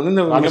விட்டுட்டு வந்து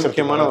இந்த மிக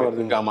முக்கியமான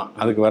ஒரு ஆமா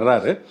அதுக்கு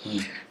வர்றாரு.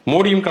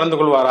 மோடியும் கலந்து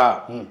கொள்வாரா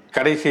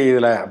கடைசி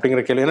இதுல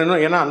அப்படிங்கிற கேள்வி என்ன,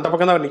 ஏன்னா அந்த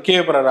பக்கம் தான் அவர்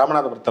நிக்கவே போறார்,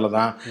 ராமநாதபுரத்துல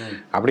தான்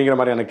அப்படிங்கிற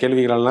மாதிரியான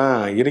கேள்விகள் எல்லாம்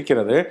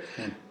இருக்கிறது.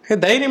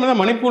 தைரியமா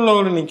தான் மணிப்பூர்ல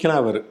ஒரு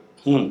நிக்கலாம் அவரு.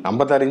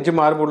 56 இன்ச்சு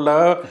மார்புள்ள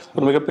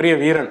ஒரு மிகப்பெரிய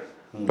வீரன்.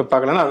 இப்போ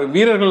பார்க்கலாம்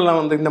வீரர்கள்லாம்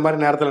வந்து இந்த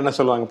மாதிரி நேரத்தில் என்ன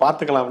சொல்லுவாங்க,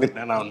 பார்த்துக்கலாம்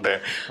அப்படின்னு நான் வந்து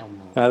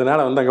அதனால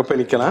வந்து அங்கே போய்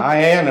நிற்கலாம்.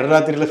 ஏன்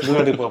நடுராத்திரியில்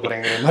சுடுகாட்டுக்கு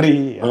போகிறேங்கிற மாதிரி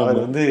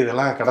அவர் வந்து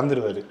இதெல்லாம்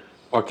கடந்துருவாரு.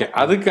 ஓகே,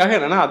 அதுக்காக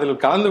என்னன்னா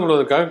அதில் கலந்து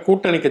கொள்வதற்காக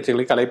கூட்டணி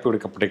கட்சிகளுக்கு அழைப்பு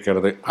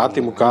விடுக்கப்பட்டிருக்கிறது.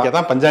 அதிமுக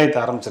தான் பஞ்சாயத்து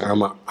ஆரம்பிச்சிருக்கு.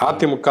 ஆமா,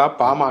 அதிமுக,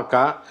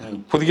 பாமக,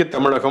 புதிய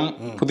தமிழகம்,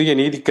 புதிய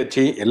நீதி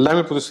கட்சி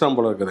எல்லாமே புதுசு தான்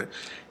போல இருக்குது.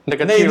 இந்த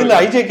கட்சி இதுல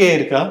ஐஜேகே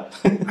இருக்கா?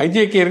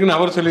 ஐஜேகே இருக்குன்னு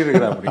அவர்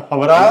சொல்லியிருக்கிறார்.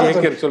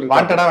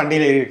 வாண்டடா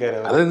வண்டியில இருக்காரு.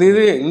 அதாவது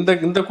இது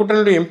இந்த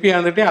கூட்டணியோட எம்பி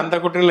வந்துட்டு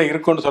அந்த கூட்டணியில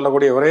இருக்குன்னு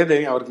சொல்லக்கூடிய ஒரே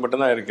தைரியம் அவருக்கு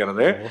மட்டும்தான்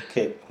இருக்கிறது.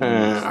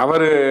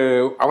 அவரை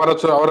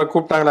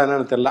கூப்பிட்டாங்களா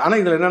என்னன்னு தெரியல.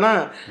 ஆனா இதுல என்னன்னா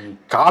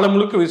காலம்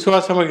முழுக்க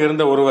விசுவாசமாக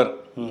இருந்த ஒருவர்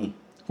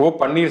ஓ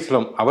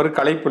பன்னீர்செல்வம், அவருக்கு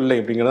அழைப்பு இல்லை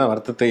அப்படிங்கிறத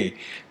வருத்தத்தை.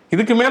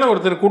 இதுக்கு மேல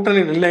ஒருத்தர்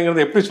கூட்டணி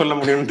இல்லைங்கிறது எப்படி சொல்ல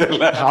முடியும்னு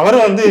தெரியல. அவர்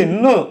வந்து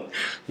இன்னும்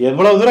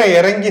எவ்வளவு தூரம்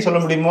இறங்கி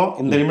சொல்ல முடியுமோ,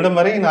 இந்த நிமிடம்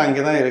வரை நான்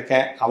இங்கதான்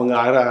இருக்கேன், அவங்க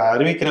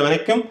அறிவிக்கிற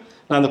வரைக்கும்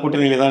நான் அந்த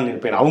கூட்டணியில தான்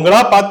இருப்பேன், அவங்களா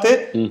பார்த்து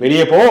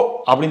வெளியே போ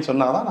அப்படின்னு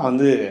சொன்னாதான் நான்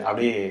வந்து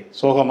அப்படியே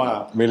சோகமா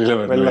வெளியில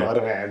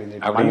வருவேன்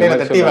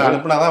அப்படின்னு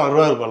அனுப்புனாதான்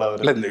வருவாரு போல.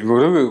 அவர் இல்ல,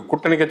 ஒரு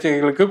கூட்டணி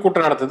கட்சிகளுக்கு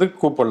கூட்டம் நடத்துறதுக்கு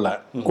கூப்பிடல,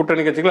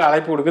 கூட்டணி கட்சிகள்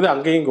அழைப்பு கொடுக்குது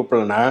அங்கேயும்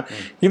கூப்பிடலன்னா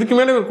இதுக்கு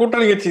மேல ஒரு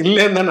கூட்டணி கட்சி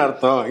இல்லைன்னு தானே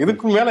அர்த்தம்.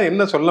 இதுக்கு மேல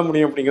என்ன சொல்ல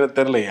முடியும் அப்படிங்கிறது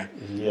தெரியலையா.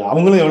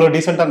 அவங்களும் எவ்வளவு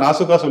டீசெண்டா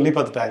நாசுக்கா சொல்லி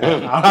பார்த்துட்டாங்க,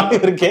 ஆனா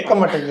இவர் கேட்க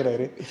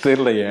மாட்டேங்கிறாரு.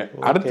 தெரியலையே.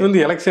 அடுத்து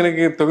வந்து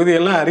எலெக்ஷனுக்கு தொகுதி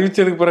எல்லாம்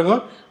அறிவிச்சதுக்கு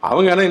பிறகும்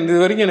அவங்க ஆனா இந்த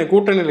வரைக்கும் எனக்கு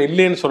கூட்டணியில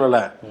இல்லைன்னு சொல்லல,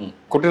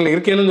 கூட்டணியில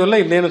இருக்கேன்னு சொல்ல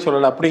இல்லைன்னு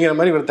சொல்லல அப்படிங்கிற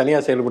மாதிரி இவர் தனியா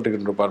செயல்பட்டு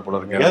இருப்பார் போல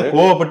இருக்கு.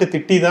 கோவப்பட்டு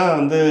திட்டி தான்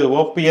வந்து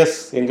ஓபிஎஸ்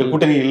எங்க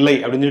கூட்டணி இல்லை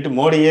அப்படின்னு சொல்லிட்டு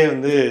மோடியே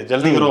வந்து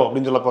ஜல்தி வரும்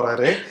அப்படின்னு சொல்ல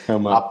போறாரு.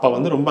 அப்ப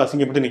வந்து ரொம்ப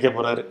அசிங்கப்பட்டு நிக்க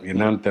போறாரு.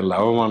 என்னன்னு தெரியல,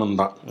 அவமானம்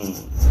தான்.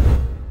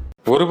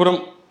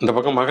 ஒருபுறம் இந்த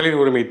பக்கம் மகளிர்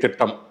உரிமை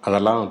திட்டம்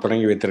அதெல்லாம்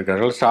தொடங்கி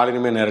வைத்திருக்கிறார்கள்.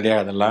 ஸ்டாலினுமே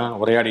நேரடியாக அதெல்லாம்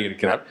உரையாடி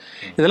இருக்கிறார்.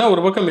 இதெல்லாம்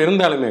ஒரு பக்கம்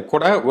இருந்தாலுமே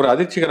கூட ஒரு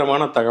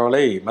அதிர்ச்சிகரமான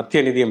தகவலை மத்திய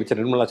நிதியமைச்சர்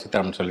நிர்மலா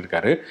சீதாராமன்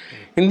சொல்லியிருக்காரு.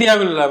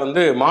 இந்தியாவில்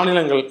வந்து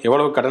மாநிலங்கள்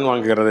எவ்வளவு கடன்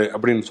வாங்குகிறது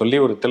அப்படின்னு சொல்லி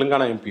ஒரு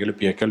தெலுங்கானா எம்பி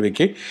எழுப்பிய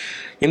கேள்விக்கு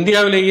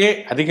இந்தியாவிலேயே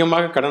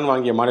அதிகமாக கடன்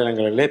வாங்கிய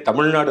மாநிலங்களிலே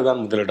தமிழ்நாடு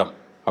தான் முதலிடம்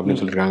அப்படின்னு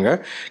சொல்லியிருக்காங்க.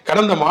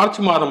 கடந்த மார்ச்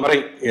மாதம் வரை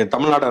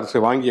தமிழ்நாடு அரசு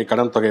வாங்கிய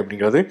கடன் தொகை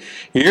அப்படிங்கிறது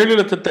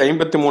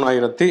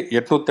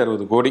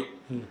 7,53,860 கோடி.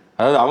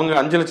 அதாவது அவங்க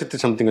 5 லட்சத்து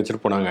சம்திங்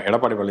வச்சுட்டு போனாங்க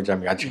எடப்பாடி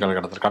பழனிசாமி ஆட்சி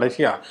காலகட்டத்தில்.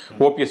 கடைசியா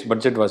ஓபிஎஸ்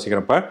பட்ஜெட்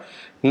வாசிக்கிறப்ப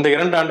இந்த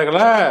 2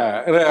 ஆண்டுகளா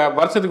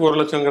வருஷத்துக்கு 1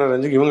 லட்சங்கிற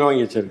ரேஞ்சுக்கு இவங்க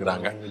வாங்கி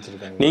வச்சிருக்கிறாங்க.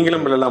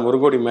 நீங்களும் இல்லலாம்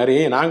 1 கோடி மாதிரி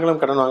நாங்களும்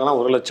கடன் வாங்கலாம்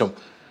 1 லட்சம்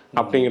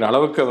அப்படிங்கிற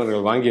அளவுக்கு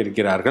அவர்கள் வாங்கி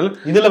இருக்கிறார்கள்.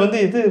 இதுல வந்து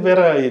இது வேற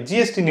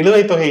ஜிஎஸ்டி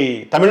நிலுவைத் தொகை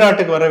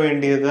தமிழ்நாட்டுக்கு வர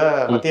வேண்டியதை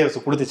மத்திய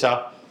அரசு கொடுத்துச்சா,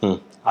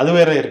 அது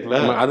வேற இருக்குல்ல,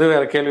 அது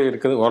வேற கேள்வி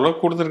இருக்குது.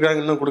 ஓரளவுக்கு கொடுத்துருக்காங்க,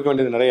 இன்னும் கொடுக்க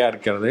வேண்டியது நிறைய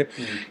இருக்கிறது.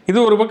 இது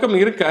ஒரு பக்கம்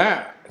இருக்க,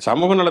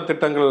 சமூக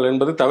நலத்திட்டங்கள்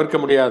என்பது தவிர்க்க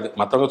முடியாது.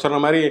 மற்றவங்க சொன்ன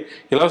மாதிரி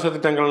இலவச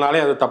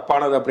திட்டங்கள்னாலே அது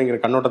தப்பானது அப்படிங்கிற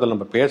கண்ணோட்டத்தில்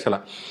நம்ம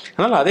பேசலாம்.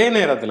 ஆனால் அதே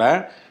நேரத்தில்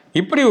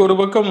இப்படி ஒரு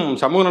பக்கம்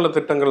சமூக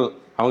நலத்திட்டங்கள்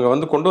அவங்க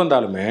வந்து கொண்டு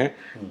வந்தாலுமே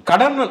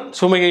கடன்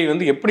சுமையை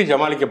வந்து எப்படி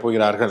சமாளிக்க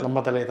போகிறார்கள்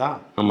நம்ம தலை தான்.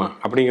 ஆமாம்,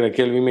 அப்படிங்கிற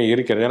கேள்வியுமே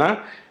இருக்கிறது. ஏன்னா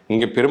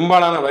இங்கே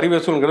பெரும்பாலான வரி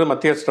வசூல்ங்கிறது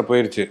மத்திய அரசு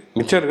போயிருச்சு.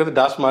 மிச்சம் இருக்கிறது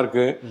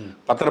டாஸ்மார்க்கு,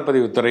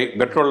 பத்திரப்பதிவுத்துறை,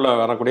 பெட்ரோலில்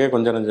வரக்கூடிய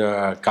கொஞ்சம்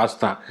காசு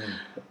தான்.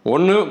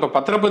 ஒன்று இப்போ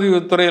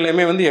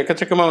பத்திரப்பதிவுத்துறையிலையுமே வந்து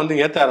எக்கச்சக்கமாக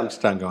வந்து ஏற்ற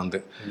ஆரம்பிச்சிட்டாங்க. வந்து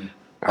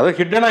அதை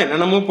ஹிட்டனா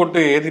என்னென்னமோ போட்டு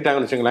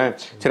ஏற்றிட்டாங்கன்னு வச்சுங்களேன்.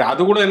 சரி,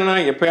 அது கூட என்னன்னா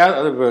எப்பயாவது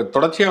அது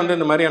தொடர்ச்சியாக வந்து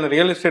இந்த மாதிரியான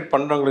ரியல் எஸ்டேட்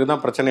பண்ணுறவங்களுக்கு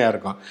தான் பிரச்சனையாக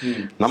இருக்கும்.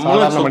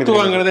 நம்மளும் சொத்து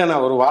வாங்குறதே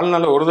நான் ஒரு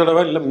வாழ்நாள் ஒரு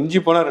தடவை இல்லை மிஞ்சி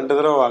போனால் 2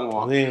 தடவை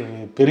வாங்குவோம்.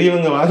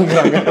 பெரியவங்க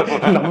வாங்குறாங்க,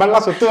 நம்ம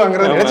எல்லாம் சொத்து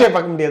வாங்குறது நினைச்சே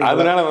பார்க்க முடியாது.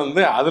 அதனால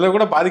வந்து அதில்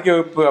கூட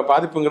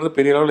பாதிப்புங்கிறது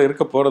பெரிய அளவில்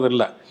இருக்க போகிறது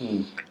இல்லை.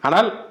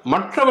 ஆனால்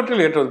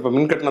மற்றவற்றில் ஏற்றுவது, இப்போ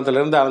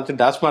மின்கட்டணத்திலிருந்து ஆரம்பிச்சு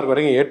டாஸ்மார்க்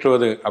வரைக்கும்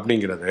ஏற்றுவது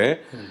அப்படிங்கிறது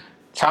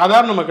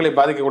சாதாரண மக்களை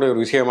பாதிக்கக்கூடிய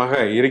ஒரு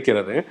விஷயமாக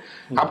இருக்கிறது.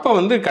 அப்போ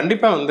வந்து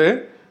கண்டிப்பாக வந்து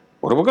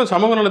ஒரு பக்கம்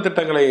சமூக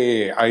நலத்திட்டங்களை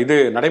இது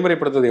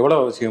நடைமுறைப்படுத்துவது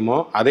எவ்வளவு அவசியமோ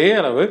அதே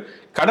அளவு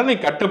கடனை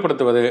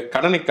கட்டுப்படுத்துவது,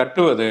 கடனை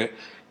கட்டுவது,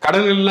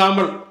 கடன்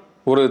இல்லாமல்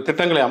ஒரு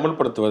திட்டங்களை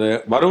அமல்படுத்துவது,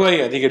 வருவாயை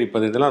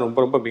அதிகரிப்பது, இதெல்லாம் ரொம்ப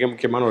ரொம்ப மிக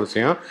முக்கியமான ஒரு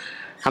விஷயம்.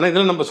 ஆனா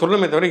இதெல்லாம் நம்ம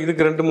சொல்லணுமே தவிர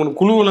இதுக்கு 2-3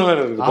 குழுவெல்லாம் வேற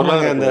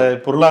இருக்கு. அந்த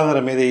பொருளாதார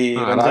மேதை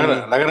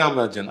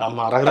ரகுராமராஜன்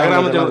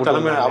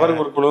தலைமை, அவர்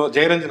ஒரு குழு,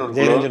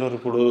 ஜெயரஞ்சன் ஒரு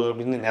குழு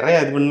அப்படின்னு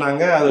நிறைய இது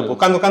பண்ணாங்க. அது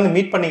உட்காந்து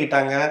மீட்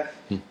பண்ணிக்கிட்டாங்க.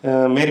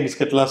 மேரி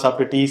பிஸ்கட்லாம்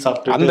சாப்பிட்டு டீ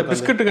சாப்பிட்டு அந்த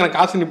பிஸ்கட்டுக்கான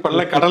காசு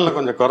நிப்பல கடல்ல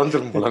கொஞ்சம்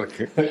குறைஞ்சிரும் போல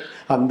இருக்கு.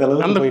 அந்த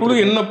குழு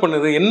என்ன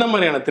பண்ணுது, என்ன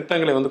மாதிரியான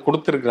திட்டங்களை வந்து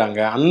கொடுத்துருக்காங்க,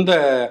 அந்த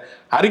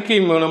அறிக்கை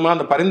மூலமா,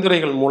 அந்த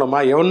பரிந்துரைகள்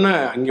மூலமா என்ன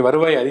இங்கே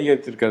வருவாய்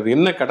அதிகரித்திருக்கிறது,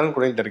 என்ன கடன்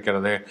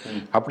குறைந்திருக்கிறது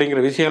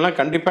அப்படிங்கிற விஷயம்லாம்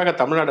கண்டிப்பாக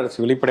தமிழ்நாடு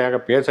அரசு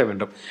வெளிப்படையாக பேச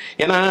வேண்டும்.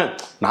 ஏன்னா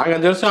நாங்கள்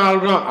 5 வருஷம்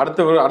ஆள்றோம்,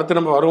 அடுத்து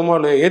நம்ம வருவோமோ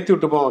இல்லை ஏற்றி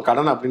விட்டு போவோம்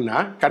கடன் அப்படின்னா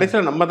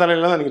கடைசியில் நம்ம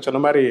தலையில தான் நீங்கள்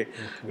சொன்ன மாதிரி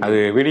அது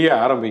விடிய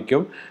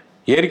ஆரம்பிக்கும்.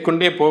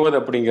 ஏறிக்கொண்டே போவது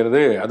அப்படிங்கிறது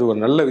அது ஒரு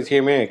நல்ல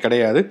விஷயமே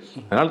கிடையாது.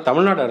 அதனால்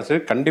தமிழ்நாடு அரசு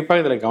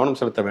கண்டிப்பாக இதில் கவனம்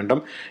செலுத்த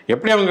வேண்டும்.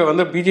 எப்படி அவங்க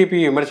வந்து பிஜேபி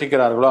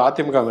விமர்சிக்கிறார்களோ,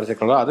 அதிமுக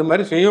விமர்சிக்கிறார்களோ, அது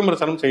மாதிரி சுய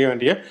விமர்சனம் செய்ய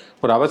வேண்டிய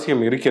ஒரு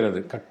அவசியம்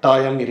இருக்கிறது,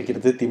 கட்டாயம்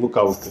இருக்கிறது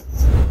திமுகவுக்கு.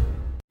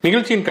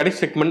 நிகழ்ச்சியின் கடைசி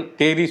செக்மெண்ட்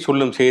தேதி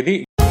சொல்லும் செய்தி.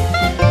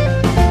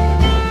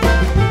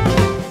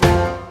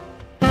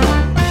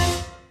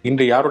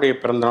 இன்று யாருடைய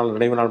பிறந்தநாள்,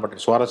 நினைவு நாள்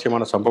மற்றும்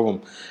சுவாரஸ்யமான சம்பவம்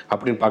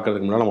அப்படின்னு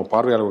பார்க்கறதுக்கு முன்னால் நம்ம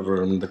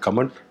பார்வையாளர்கள் இந்த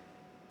கமெண்ட்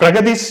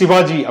பிரகதீஷ்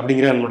சிவாஜி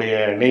அப்படிங்கிற என்னுடைய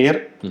நேயர்,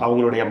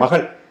 அவங்களுடைய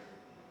மகள்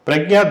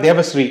பிரக்யா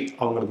தேவஸ்ரீ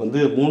அவங்களுக்கு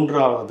வந்து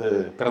 3வது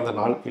பிறந்த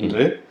நாள்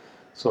இன்று.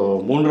 ஸோ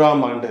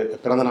 3ஆம் ஆண்டு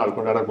பிறந்த நாள்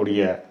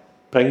கொண்டாடக்கூடிய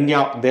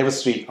பிரக்யா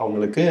தேவஸ்ரீ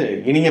அவங்களுக்கு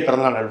இனிய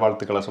பிறந்தநாள்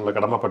நல்வாழ்த்துக்களை சொல்ல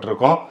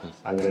கடமைப்பட்டிருக்கோம்.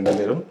 நாங்கள் 2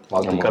 பேரும்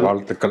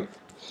வாழ்த்துக்கள்.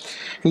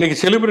 இன்னைக்கு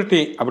செலிபிரிட்டி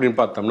அப்படின்னு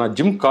பார்த்தோம்னா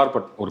ஜிம்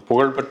கார்பெட் ஒரு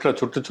புகழ்பெற்ற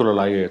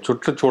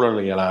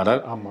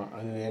சுற்றுச்சூழலியலாளர். ஆமாம்,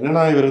 அது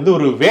என்னன்னா இவர் வந்து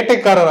ஒரு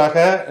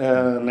வேட்டைக்காரராக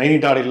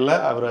நைனிடாலில்,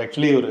 அவர்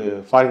ஆக்சுவலி ஒரு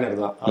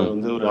ஃபாரினர் தான், அவர்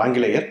வந்து ஒரு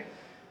ஆங்கிலேயர்.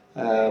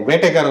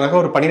 வேட்டைக்காரராக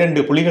ஒரு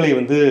 12 புலிகளை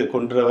வந்து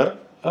கொன்றவர்.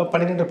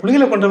 12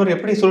 புலிகளை கொன்றவர்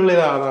எப்படி சூழ்நிலை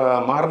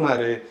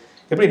மாறினாரு,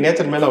 எப்படி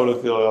நேச்சர் மேலே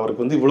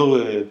அவருக்கு வந்து இவ்வளவு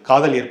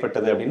காதல்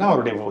ஏற்பட்டது அப்படின்னா,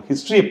 அவருடைய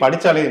ஹிஸ்டரியை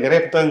படித்தாலே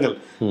நிறைய புத்தகங்கள்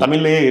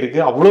தமிழ்லேயே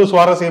இருக்குது. அவ்வளோ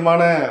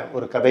சுவாரஸ்யமான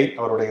ஒரு கதை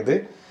அவருடைய இது.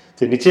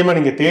 சரி, நிச்சயமாக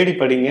நீங்கள் தேடி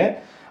படிங்க.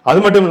 அது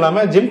மட்டும்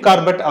இல்லாமல் ஜிம்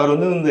கார்பெட் அவர்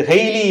வந்து இந்த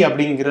ஹெய்லி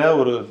அப்படிங்கிற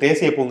ஒரு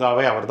தேசிய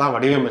பூங்காவை அவர் தான்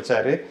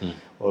வடிவமைச்சார்.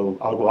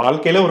 அவருக்கு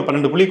வாழ்க்கையில் ஒரு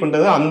 12 புலி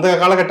கொண்டது. அந்த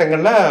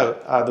காலகட்டங்களில்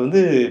அது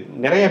வந்து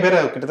நிறைய பேரை,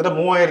 கிட்டத்தட்ட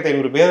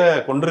 3500 பேரை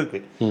கொண்டிருக்கு.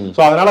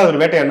 ஸோ அதனால்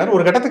அவர் வேட்டையாடினார்.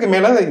 ஒரு கட்டத்துக்கு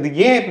மேலே இது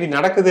ஏன் இப்படி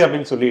நடக்குது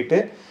அப்படின்னு சொல்லிட்டு,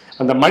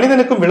 அந்த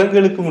மனிதனுக்கும்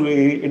விலங்குகளுக்கும்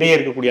இடையே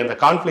இருக்கக்கூடிய அந்த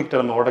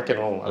கான்ஃப்ளிக்டை நம்ம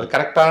உடைக்கணும், அது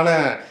கரெக்டான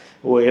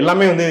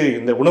எல்லாமே வந்து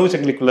இந்த உணவு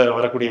சங்கிலிக்குள்ள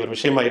வரக்கூடிய ஒரு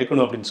விஷயமா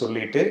இருக்கணும் அப்படின்னு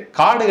சொல்லிட்டு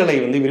காடுகளை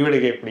வந்து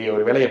விரிவடைக்கக்கூடிய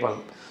ஒரு வேலையை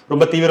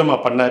ரொம்ப தீவிரமா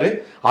பண்ணாரு.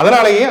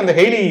 அதனாலேயே அந்த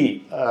ஹெய்லி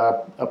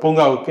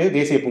பூங்காவுக்கு,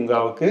 தேசிய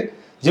பூங்காவுக்கு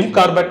ஜிம்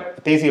கார்பெட்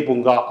தேசிய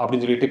பூங்கா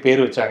அப்படின்னு சொல்லிட்டு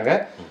பேர் வச்சாங்க.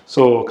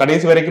 ஸோ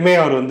கடைசி வரைக்குமே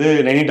அவர் வந்து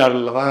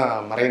நைனிடாலில் தான்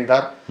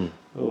மறைந்தார்.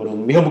 ஒரு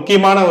மிக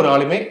முக்கியமான ஒரு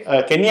ஆளுமை.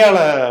 கென்யால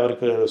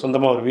அவருக்கு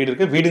சொந்தமா ஒரு வீடு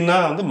இருக்கு. வீடுன்னா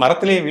வந்து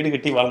மரத்திலேயே வீடு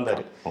கட்டி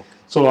வாழ்ந்தாரு.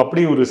 ஸோ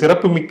அப்படி ஒரு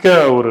சிறப்பு மிக்க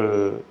ஒரு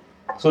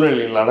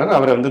சூழலியலாளர்.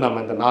 அவரை வந்து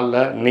நம்ம இந்த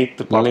நாளில்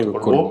நினைத்து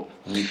கொள்வோம்.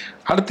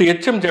 அடுத்து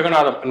எச்எம்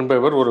ஜெகநாதம்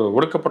என்பவர் ஒரு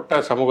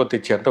ஒடுக்கப்பட்ட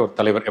சமூகத்தைச் சேர்ந்த ஒரு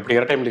தலைவர். எப்படி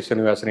இரட்டைமலை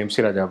சீனிவாசன்,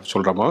 எம்சி ராஜா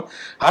சொல்றோமோ,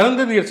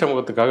 அருந்ததியர்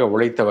சமூகத்துக்காக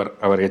உழைத்தவர்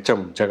அவர்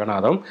எச்எம்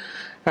ஜெகநாதம்.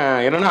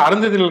 என்னன்னா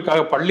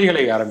அருந்ததியர்களுக்காக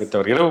பள்ளிகளை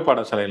ஆரம்பித்தவர், இரவு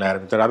பாடசாலையில்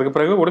ஆரம்பித்தவர். அதுக்கு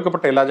பிறகு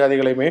ஒடுக்கப்பட்ட எல்லா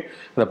ஜாதிகளையுமே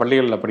அந்த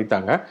பள்ளிகளில்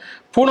படித்தாங்க.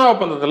 பூனா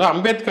ஒப்பந்தத்தில்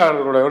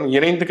அம்பேத்கருடன்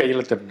இணைந்து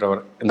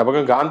கையெழுத்திட்டவர். இந்த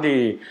பக்கம்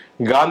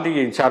காந்தி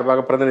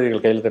சார்பாக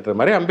பிரதிநிதிகள் கையெழுத்திட்ட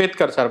மாதிரி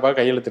அம்பேத்கர் சார்பாக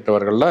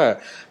கையெழுத்திட்டவர்களில்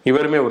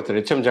இவருமே ஒருத்தர்.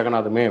 எச்எம்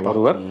ஜெகநாதமே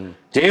ஒருவர்.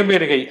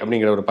 ஜெயபேரிகை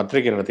அப்படிங்கிற ஒரு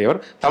பத்திரிகை நடத்தியவர்.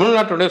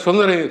 தமிழ்நாட்டுடைய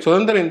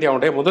சுதந்திர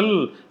இந்தியாவுடைய முதல்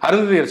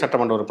அருந்ததியர்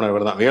சட்டமன்ற உறுப்பினர்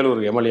இவர் தான்.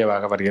 வேலூர்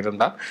எம்எல்ஏவாக அவர்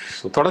இருந்தார்.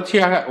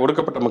 தொடர்ச்சியாக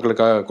ஒடுக்கப்பட்ட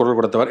மக்களுக்காக குரல்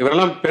கொடுத்தவர்.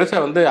 இவரெல்லாம்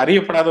பெருசாக வந்து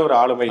அறியப்படாத ஒரு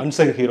ஆளுமை,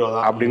 ஹீரோ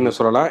தான் அப்படின்னு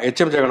சொல்லலாம்.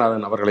 எச்எம்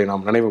ஜெகநாதன் அவர்களை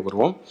நாம் நினைவு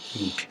கூறுவோம்.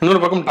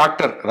 இன்னொரு பக்கம்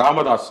டாக்டர்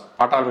ராமதாஸ்,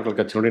 பாட்டாளி மக்கள்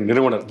கட்சியினுடைய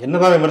நிறுவனர்.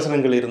 என்னதான்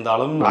விமர்சனங்கள்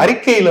இருந்தாலும்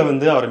அறிக்கையில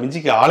வந்து அவர்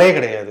மிஞ்சிக்க ஆளே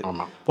கிடையாது.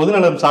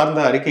 பொதுநலம் சார்ந்த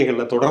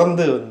அறிக்கைகள்ல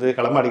தொடர்ந்து வந்து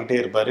களமாடிக்கிட்டே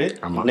இருப்பாரு.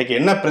 இன்னைக்கு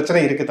என்ன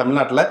பிரச்சனை இருக்கு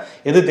தமிழ்நாட்டுல,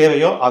 எது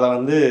தேவையோ அதை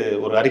வந்து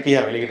ஒரு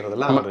அறிக்கையா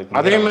வெளியிடுறதுல.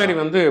 அதே மாதிரி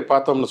வந்து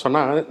பார்த்தோம்னு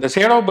சொன்னா இந்த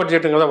ஷேடோ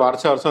பட்ஜெட்டுங்கிறத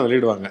வருஷம்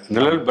வெளியிடுவாங்க.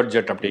 நிழல்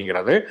பட்ஜெட்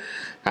அப்படிங்கிறது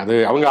அது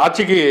அவங்க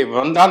ஆட்சிக்கு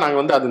வந்தா நாங்க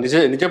வந்து அது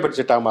நிஜ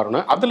பட்ஜெட்டாக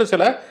மாறணும். அதுல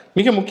சில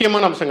மிக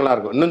முக்கியமான அம்சங்களா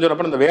இருக்கும். இன்னும்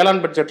சொல்லப்போ இந்த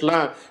வேளாண்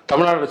பட்ஜெட்லாம்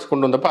தமிழ்நாடு அரசு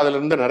கொண்டு வந்தப்போ அதுல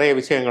இருந்து நிறைய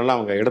விஷயங்கள்லாம்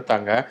அவங்க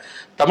எடுத்தாங்க.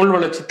 தமிழ்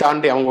வளர்ச்சி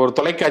தாண்டி அவங்க ஒரு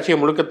தொலைக்காட்சியை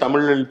முழுக்க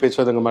தமிழில்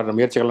பேசுவதுங்க மாதிரி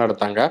முயற்சிகள்லாம்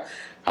எடுத்தாங்க.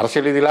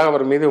 அரசியல் ரீதியாக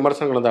அவர் மீது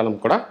விமர்சனங்கள்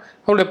இருந்தாலும் கூட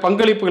அவருடைய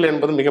பங்களிப்புகள்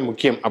என்பது மிக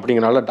முக்கியம்.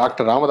 அப்படிங்கிறனால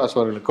டாக்டர் ராமதாஸ்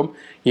அவர்களுக்கும்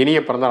இனிய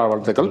பிறந்தநாள்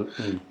வாழ்த்துக்கள்.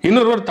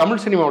 இன்னொருவர்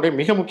தமிழ் சினிமாவுடைய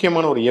மிக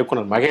முக்கியமான ஒரு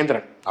இயக்குனர்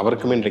மகேந்திரன்,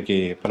 அவருக்குமே இன்றைக்கு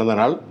பிறந்த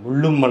நாள்.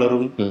 முள்ளும்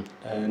மலரும்,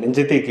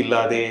 நெஞ்சத்தைக்கு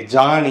இல்லாதே,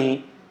 ஜானி,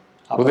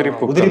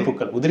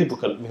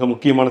 உதிரிப்புக்கள் மிக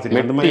முக்கியமான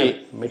சினிமா.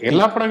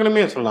 எல்லா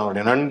படங்களுமே சொல்லலாம்.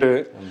 அவருடைய நண்டு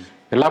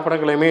எல்லா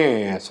படங்களையுமே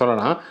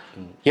சொல்லலாம்.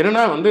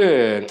 என்னன்னா வந்து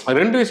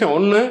 2 விஷயம்.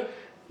 ஒன்று,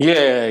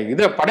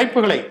 இதை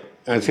படைப்புகளை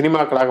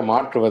சினிமாக்களாக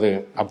மாற்றுவது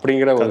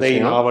அப்படிங்கிற ஒரு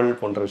நாவல்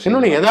போன்ற விஷயம்.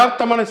 இன்னொன்று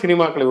யதார்த்தமான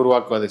சினிமாக்களை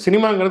உருவாக்குவது.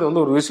 சினிமாங்கிறது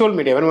வந்து ஒரு விசுவல்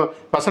மீடியா, வெறும்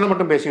வசனம்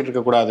மட்டும் பேசிக்கிட்டு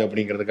இருக்கக்கூடாது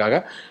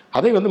அப்படிங்கிறதுக்காக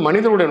அதை வந்து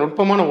மனிதனுடைய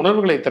நுட்பமான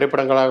உணர்வுகளை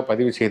திரைப்படங்களாக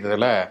பதிவு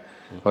செய்ததில்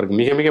அவருக்கு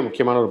மிக மிக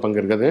முக்கியமான ஒரு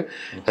பங்கு இருக்குது.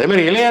 அதே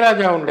மாதிரி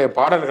இளையராஜாவுடைய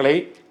பாடல்களை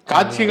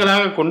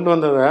காட்சிகளாக கொண்டு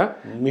வந்ததை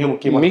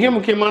மிக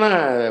முக்கியமான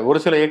ஒரு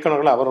சில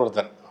இயக்குநர்கள் அவர்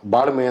ஒருத்தர்.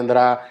 பாலு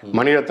மகேந்திரா,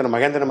 மணிரத்னம்,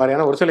 மகேந்திரன்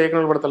மாதிரியான ஒரு சில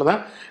இயக்குநர்கள் படத்துல தான்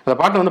அந்த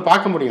பாட்டை வந்து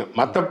பார்க்க முடியும்.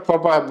 மற்ற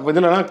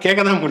இதுலலாம் கேட்க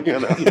தான்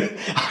முடியும்.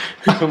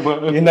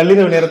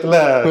 நள்ளிரவு நேரத்துல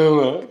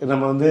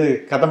நம்ம வந்து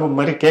கதம்பு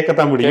மாதிரி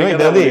கேட்கத்தான் முடியும்.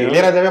 இதாவது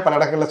இளையராஜாவே பல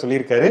இடங்கள்ல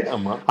சொல்லியிருக்காரு.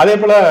 அதே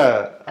போல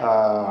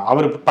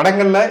அவர்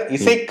படங்கள்ல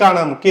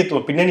இசைக்கான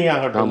முக்கியத்துவம்,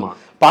 பின்னணியாகட்டும்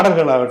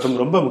பாடல்கள் ஆகட்டும்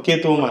ரொம்ப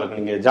முக்கியத்துவமா இருக்கும்.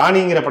 நீங்க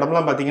ஜானிங்கிற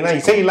படம்லாம் பாத்தீங்கன்னா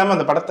இசை இல்லாம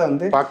அந்த படத்தை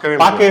வந்து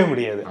பார்க்கவே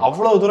முடியாது.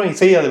 அவ்வளவு தூரம்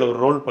இசை அதுல ஒரு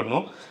ரோல்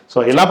பண்ணும். ஸோ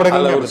எல்லா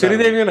படங்களும் ஒரு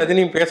ஸ்ரீதேவியும்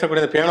ரஜினியும்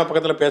பேசக்கூடிய பியானோ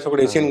பக்கத்துல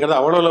பேசக்கூடிய சீன்கிறது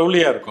அவ்வளவு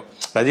லவ்லியா இருக்கும்.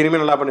 ரஜினியுமே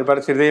நல்லா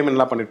பண்ணிருப்பாரு, ஸ்ரீதேவியும்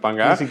நல்லா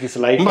பண்ணிருப்பாங்க.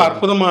 ரொம்ப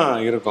அற்புதமா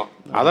இருக்கும்.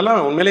 அதெல்லாம்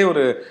உண்மையிலேயே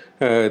ஒரு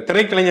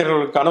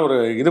திரைக்கலைஞர்களுக்கான ஒரு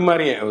இது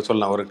மாதிரியே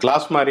சொல்லலாம், ஒரு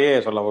கிளாஸ் மாதிரியே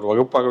சொல்லலாம், ஒரு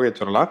வகுப்பாகவே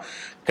சொல்லலாம்.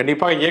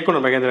 கண்டிப்பாக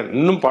இயக்குனர் மகேந்திரன்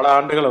இன்னும் பல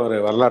ஆண்டுகள் அவர்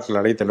வரலாற்றில்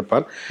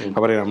அடைத்திருப்பார்.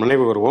 அவரை நாம்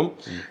நினைவு வருவோம்.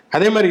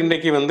 அதே மாதிரி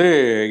இன்றைக்கு வந்து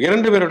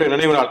 2 பேருடைய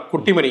நினைவு நாள்.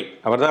 குட்டிமணி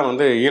அவர் தான்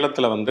வந்து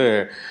ஈழத்தில் வந்து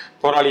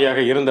போராளியாக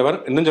இருந்தவர்.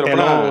 இன்னும்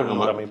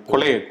சொல்லப்போனால்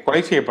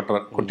கொலை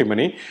செய்யப்பட்டவர்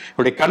குட்டிமணி.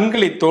 அவருடைய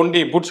கண்களை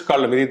தோண்டி பூட்ஸ்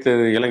காலில் மிதித்து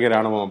இலங்கை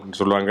ராணுவம்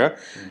அப்படின்னு சொல்லுவாங்க.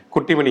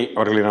 குட்டிமணி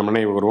அவர்களை நாம்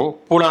நினைவு கூறுவோம்.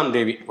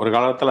 பூலாந்தேவி ஒரு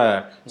காலத்துல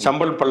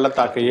சம்பல்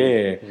பள்ளத்தாக்கையே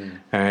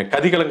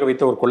கதிகலங்க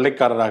வைத்த ஒரு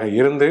கொள்ளைக்காரராக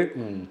இருந்து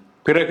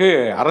பிறகு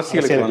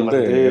அரசியலுக்கு வந்து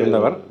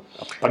இருந்தவர்.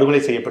 படுகொலை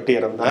செய்யப்பட்டு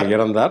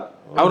இறந்தார்.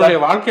 அவருடைய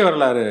வாழ்க்கை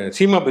வரலாறு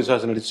சீமா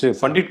பிசாஸ் நடிச்சு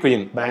பண்டிட்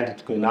குயின்.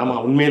 ஆமா,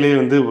 உண்மையிலேயே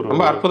வந்து ஒரு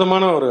ரொம்ப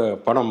அற்புதமான ஒரு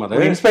படம்.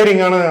 அது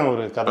இன்ஸ்பைரிங்கான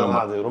ஒரு கதை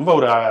தான். அது ரொம்ப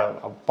ஒரு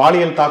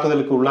பாலியல்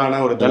தாக்குதலுக்கு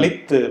உள்ளான ஒரு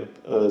தலித்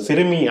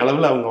சிறுமி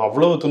அளவில் அவங்க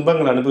அவ்வளவு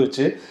துன்பங்கள்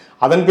அனுபவிச்சு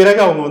அதன்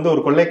பிறகு அவங்க வந்து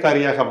ஒரு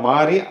கொள்ளைக்காரியாக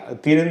மாறி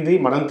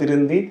மனம்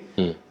திருந்தி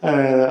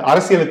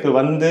அரசியலுக்கு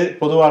வந்து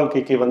பொது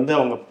வாழ்க்கைக்கு வந்து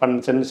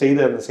அவங்க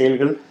செய்த அந்த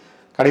செயல்கள்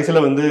கடைசியில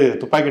வந்து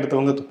துப்பாக்கி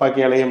எடுத்தவங்க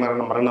துப்பாக்கியாலேயே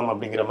மரணம்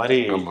அப்படிங்கிற மாதிரி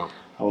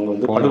அவங்க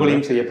வந்து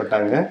படுகொலையும்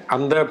செய்யப்பட்டாங்க.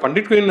 அந்த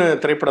பண்டிட் குயின்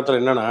திரைப்படத்துல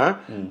என்னன்னா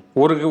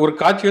ஒரு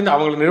காட்சி வந்து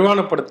அவங்களை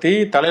நிர்வாணப்படுத்தி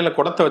தலையில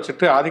குடத்தை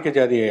வச்சுட்டு ஆதிக்க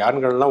ஜாதி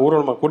ஆண்கள் எல்லாம்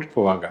ஊர்வலமா கூட்டிட்டு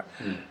போவாங்க.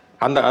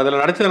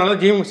 அதுல நடிச்சதுனால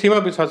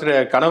சீமா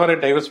பிசாசுடைய கணவரை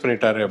டைவர்ஸ்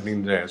பண்ணிட்டாரு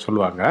அப்படின்னு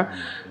சொல்லுவாங்க.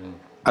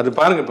 அது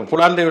பாருங்க, இப்போ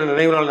புலாந்தேவி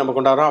நினைவு நாள் நம்ம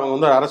கொண்டாடுறோம். அவங்க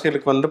வந்து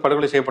அரசியலுக்கு வந்து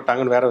படுகொலை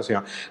செய்யப்பட்டாங்கன்னு வேற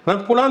விஷயம். ஆனால்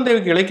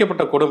புலாந்தேவிக்கு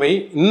இழைக்கப்பட்ட கொடுமை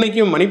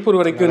இன்னைக்கும் மணிப்பூர்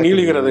வரைக்கும்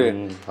நீளுகிறது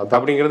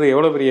அப்படிங்கிறது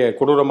எவ்வளவு பெரிய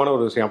கொடூரமான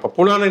ஒரு விஷயம். அப்போ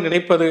புலானை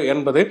நினைப்பது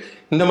என்பது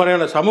இந்த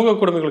மாதிரியான சமூக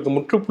கொடுமைகளுக்கு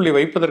முற்றுப்புள்ளி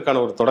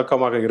வைப்பதற்கான ஒரு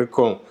தொடக்கமாக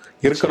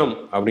இருக்கணும்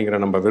அப்படிங்கிற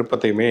நம்ம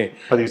விருப்பத்தையுமே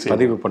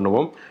பதிவு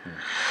பண்ணுவோம்.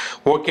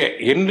 ஓகே,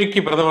 என்றைக்கு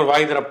பிரதமர்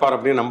வாய் திறப்பார்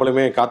அப்படின்னு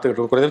நம்மளுமே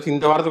காத்துக்கிட்டு இருக்கோம்.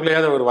 இந்த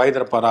வாரத்துக்குள்ளேயாவது ஒரு வாய்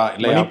திறப்பாரா?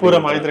 இல்லை,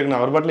 மணிப்பூரம் வாய் திறக்கணும்.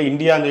 அவர் பாட்டில்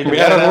இந்தியா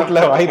வேற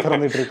ரூட்ல வாய்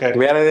திறந்துட்டு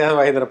இருக்காரு. வேற ஏதாவது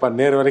வாய் திறப்பார்,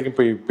 நேரு வரைக்கும்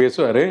போய்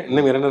பேசுவாரு.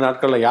 இன்னும் 2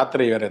 நாட்கள்ல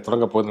யாத்திரை வேற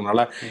தொடங்க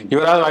போகுதுனால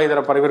இவராவது வாய்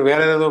திறப்பார், இவர் வேற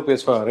ஏதாவது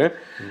பேசுவாரு.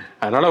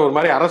 அதனால ஒரு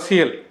மாதிரி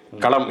அரசியல்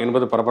களம்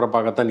என்பது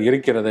பரபரப்பாகத்தான்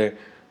இருக்கிறது.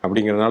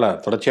 அப்படிங்கிறதுனால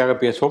தொடர்ச்சியாக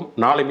பேசுவோம்.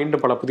 நாளை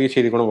மீண்டும் பல புதிய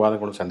செய்திகளும்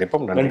வாதங்களும்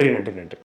சந்திப்போம். நன்றி.